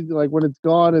 Nobody's like, when it's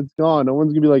gone, it's gone. No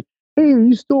one's going to be like, hey, are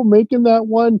you still making that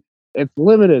one? It's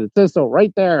limited. It says so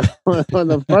right there on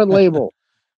the front label.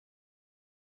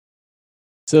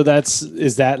 So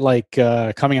is that like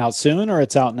coming out soon or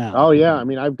it's out now? Oh yeah, I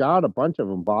mean I've got a bunch of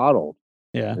them bottled.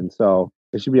 Yeah, and so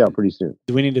it should be out pretty soon.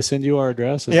 Do we need to send you our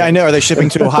address? I know. Are they shipping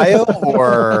to Ohio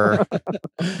or?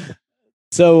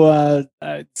 So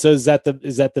is that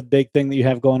the big thing that you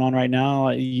have going on right now?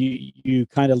 You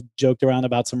kind of joked around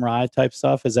about some rye type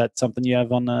stuff. Is that something you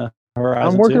have on the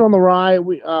horizon? I'm working on the rye.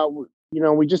 We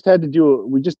just had to do.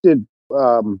 We just did.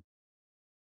 We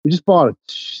just bought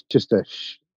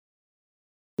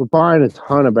we're buying a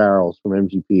ton of barrels from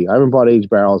MGP. I haven't bought aged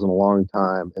barrels in a long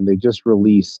time, and they just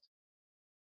released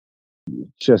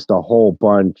just a whole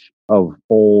bunch of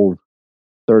old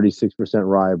 36%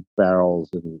 rye barrels,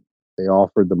 and they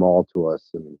offered them all to us.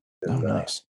 And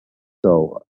nice.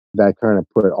 So that kind of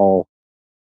put all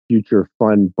future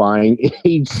fun buying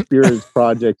aged spirits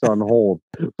projects on hold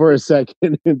for a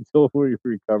second until we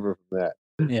recover from that.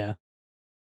 Yeah.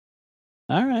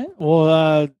 All right.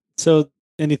 Well, so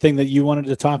anything that you wanted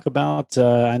to talk about?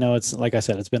 I know it's, like I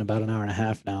said, it's been about an hour and a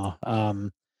half now.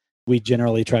 We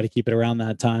generally try to keep it around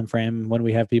that time frame when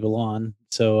we have people on.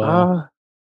 So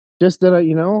just that,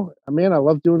 man, I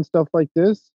love doing stuff like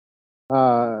this.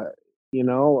 I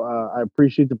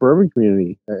appreciate the bourbon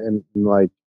community, and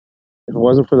like, if it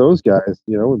wasn't for those guys,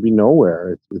 it would be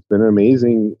nowhere. It's been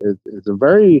amazing. It's a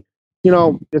very,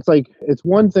 it's like, it's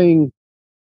one thing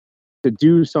to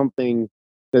do something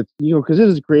that's, because it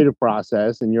is a creative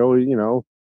process, and you're always,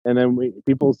 and then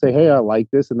people say, hey, I like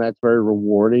this, and that's very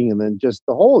rewarding. And then just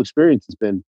the whole experience has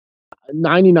been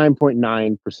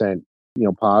 99.9%,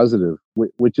 positive,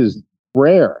 which is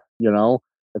rare.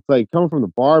 It's like coming from the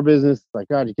bar business. It's like,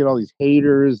 God, you get all these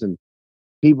haters and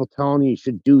people telling you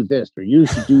should do this or you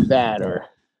should do that, or,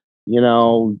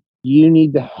 you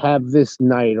need to have this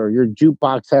night, or your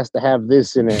jukebox has to have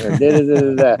this in it, or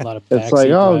It's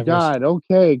like, oh drivers. God,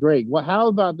 okay, great. Well, how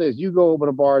about this? You go open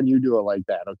a bar and you do it like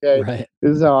that, okay? Right.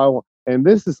 This is how I want. And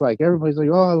this is like, everybody's like,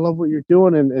 oh, I love what you're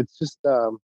doing, and it's just, I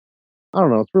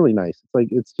don't know, it's really nice. It's like,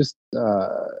 it's just,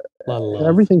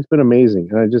 everything's been amazing,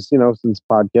 and I just, since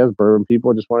podcast bourbon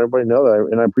people, I just want everybody to know that,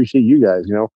 and I appreciate you guys,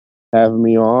 having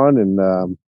me on, and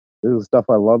this is stuff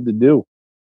I love to do.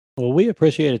 Well, we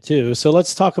appreciate it too. So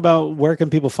let's talk about, where can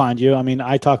people find you? I mean,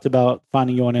 I talked about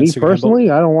finding you on Instagram. Me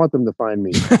personally, I don't want them to find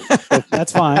me.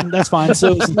 That's fine. That's fine.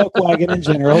 So Smoke Wagon in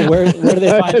general, where do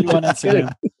they find you on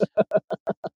Instagram?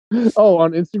 Oh,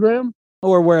 on Instagram?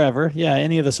 Or wherever. Yeah,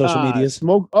 any of the social medias.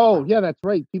 Smoke. Oh, yeah, that's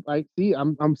right. I see.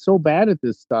 I'm so bad at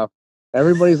this stuff.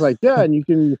 Everybody's like, yeah, and you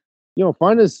can,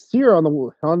 find us here on the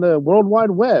World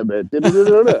Wide Web.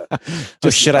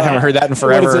 Just shit, I haven't heard that in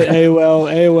forever. What is it?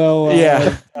 AOL.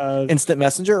 Yeah. Instant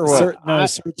Messenger or what?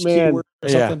 Search keyword or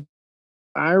something.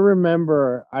 I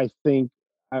remember. I think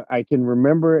I can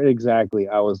remember it exactly.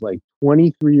 I was like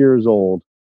 23 years old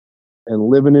and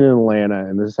living in Atlanta,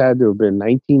 and this had to have been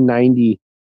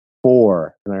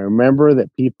 1994. And I remember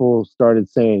that people started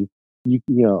saying,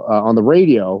 on the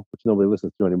radio, which nobody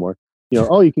listens to anymore.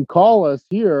 Oh, you can call us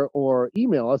here or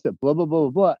email us at blah, blah, blah,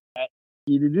 blah, at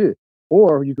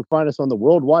or you can find us on the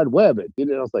World Wide Web. I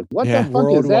was like, what the fuck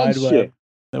World is that Wide shit? Web.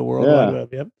 The World Wide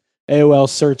Web, yep. AOL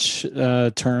search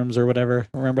terms or whatever.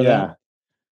 Remember that?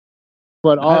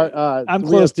 But I'm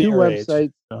close to two your websites.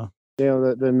 Age, so.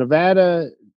 The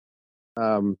Nevada, I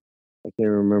can't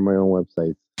remember my own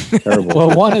websites. Terrible.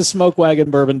 Well, one is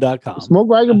smokewagonbourbon.com.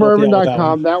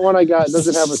 Smokewagonbourbon.com. That one I got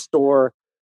doesn't have a store.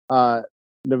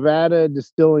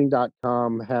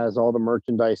 NevadaDistilling.com has all the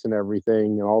merchandise and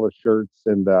everything, and all the shirts,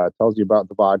 and tells you about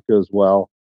the vodka as well.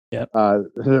 Yep.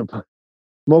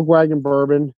 Smoke Wagon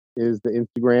Bourbon is the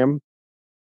Instagram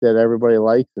that everybody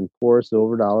likes, and Pour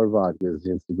Silver Dollar Vodka is the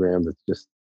Instagram that's just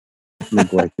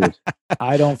neglected.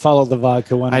 I don't follow the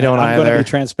vodka one. I don't I'm going to either. be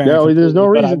transparent. No, there's no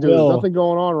completely, reason to. There's nothing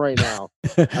going on right now.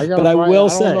 But I will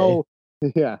say,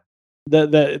 yeah,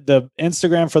 the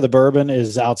Instagram for the bourbon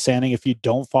is outstanding. If you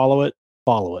don't follow it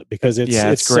because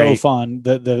it's so fun.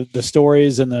 The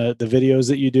stories and the videos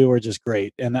that you do are just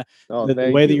great. And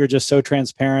the way that you're just so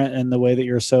transparent and the way that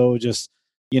you're so just,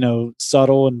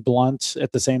 subtle and blunt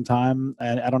at the same time.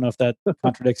 And I don't know if that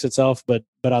contradicts itself, but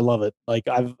I love it. Like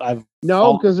I've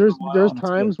no, because there's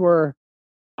times where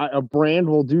a brand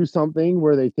will do something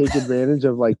where they take advantage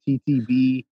of like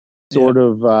TTB sort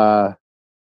of,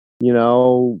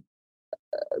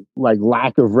 like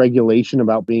lack of regulation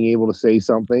about being able to say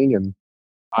something. And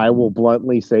I will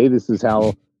bluntly say this is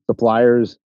how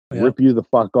suppliers rip you the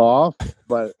fuck off.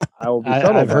 But I will be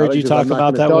subtle. I've heard you talk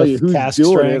about that with cask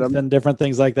strength and different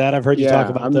things like that. I've heard you talk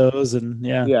about those, and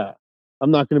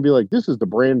I'm not going to be like, this is the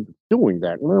brand doing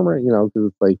that, because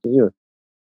it's like you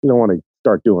don't want to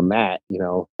start doing that,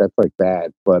 that's like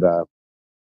bad. But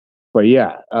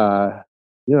yeah,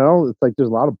 it's like there's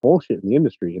a lot of bullshit in the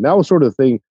industry, and that was sort of the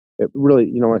thing. It really,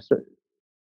 when I started,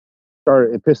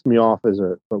 it pissed me off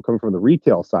coming from the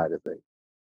retail side of things,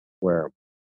 where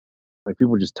like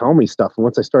people just tell me stuff, and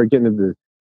once I started getting into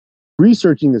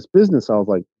researching this business, I was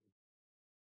like,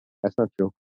 that's not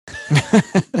true.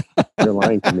 They're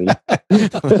lying to me.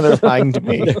 They're lying to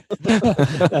me.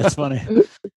 That's funny.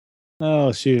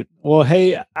 Oh shoot. Well,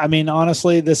 hey, I mean,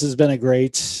 honestly, this has been a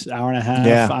great hour and a half.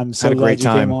 Yeah, I'm so glad you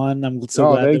came on. I'm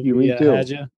so glad that we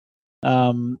had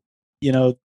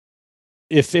you.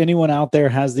 If anyone out there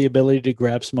has the ability to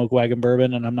grab Smoke Wagon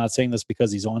Bourbon, and I'm not saying this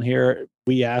because he's on here,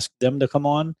 we asked them to come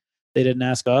on. They didn't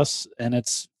ask us, and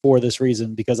it's for this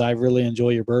reason, because I really enjoy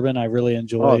your bourbon. I really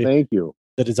enjoy thank you.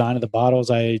 The design of the bottles.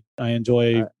 I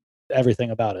enjoy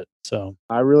everything about it. So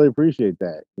I really appreciate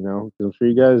that, because I'm sure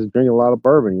you guys drink a lot of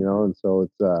bourbon, and so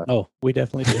it's we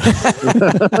definitely do.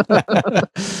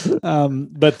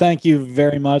 But thank you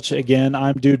very much again.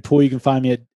 I'm Dude Pool. You can find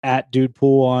me at Dude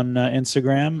Pool on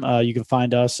Instagram. You can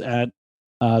find us at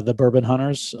the Bourbon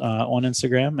Hunters on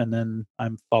Instagram, and then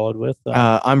I'm followed with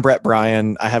I'm Brett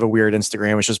Bryan. I have a weird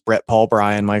Instagram. It's just Brett Paul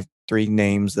Bryan. My 3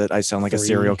 names that I sound like a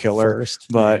serial killer.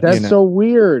 But that's so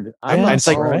weird. I'm not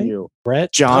following you.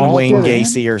 Brett John Paul Wayne Bryan?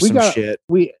 Gacy or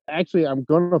shit. I'm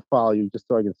gonna follow you just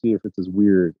so I can see if it's as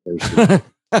weird as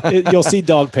you'll see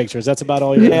dog pictures. That's about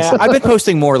all you're I've been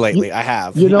posting more lately. I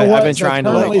have. What? I've been trying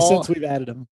to since we've added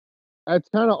them. That's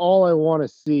kind of all I want to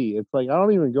see. It's like I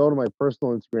don't even go to my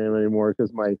personal Instagram anymore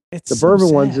because the so bourbon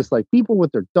sad. one's just like people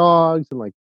with their dogs and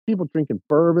like people drinking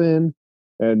bourbon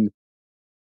and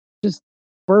just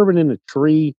bourbon in a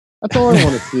tree. That's all I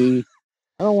want to see.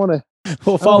 I don't want to.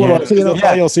 We'll follow up.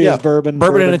 You'll see is bourbon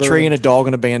in a tree and a dog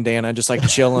in a bandana, just like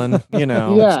chilling.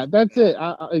 Yeah, that's it.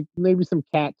 Maybe some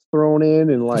cats thrown in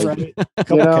and like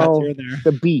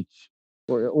the beach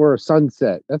or a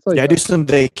sunset. That's like do some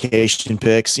vacation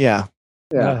pics. Yeah,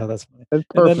 that's funny. That's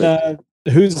perfect. And then,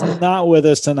 who's not with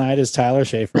us tonight is Tyler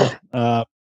Schaefer. And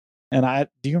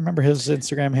do you remember his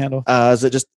Instagram handle? Is it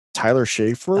just Tyler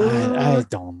Schaefer? I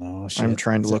don't know. Shit. I'm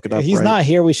trying to look it up. He's not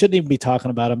here. We shouldn't even be talking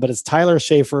about him, but it's Tyler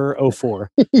Schaefer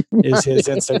 04 is his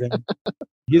Instagram.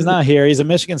 He's not here. He's a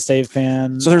Michigan State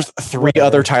fan. So there's 3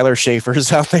 other Tyler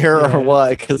Schaefers out there, or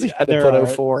what? Because he had to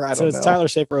put 04. I don't know. So it's Tyler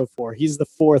Schaefer 04. He's the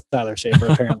 4th Tyler Schaefer,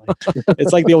 apparently.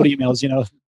 It's like the old emails,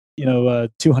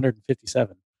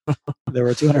 257. There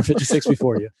were 256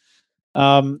 before you.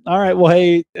 All right. Well,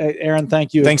 hey, Aaron,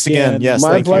 thank you. Thanks again. Yes,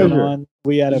 my pleasure.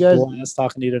 We had a blast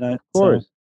talking to you tonight. Of course.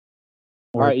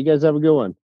 All right. You guys have a good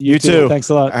one. You too. Thanks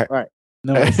a lot. All right.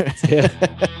 No worries. Yeah.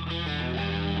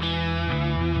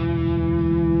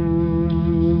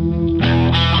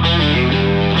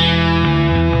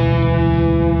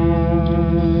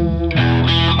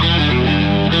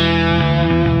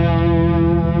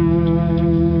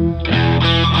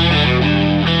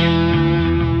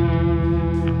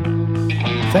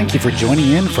 Thank you for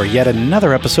joining in for yet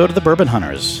another episode of the Bourbon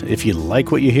Hunters. If you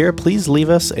like what you hear, please leave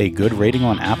us a good rating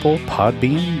on Apple,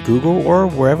 Podbean, Google, or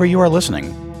wherever you are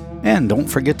listening. And don't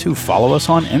forget to follow us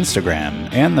on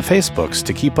Instagram and the Facebooks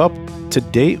to keep up to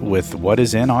date with what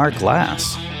is in our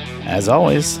glass. As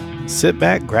always, sit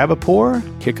back, grab a pour,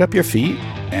 kick up your feet,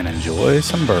 and enjoy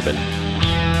some bourbon.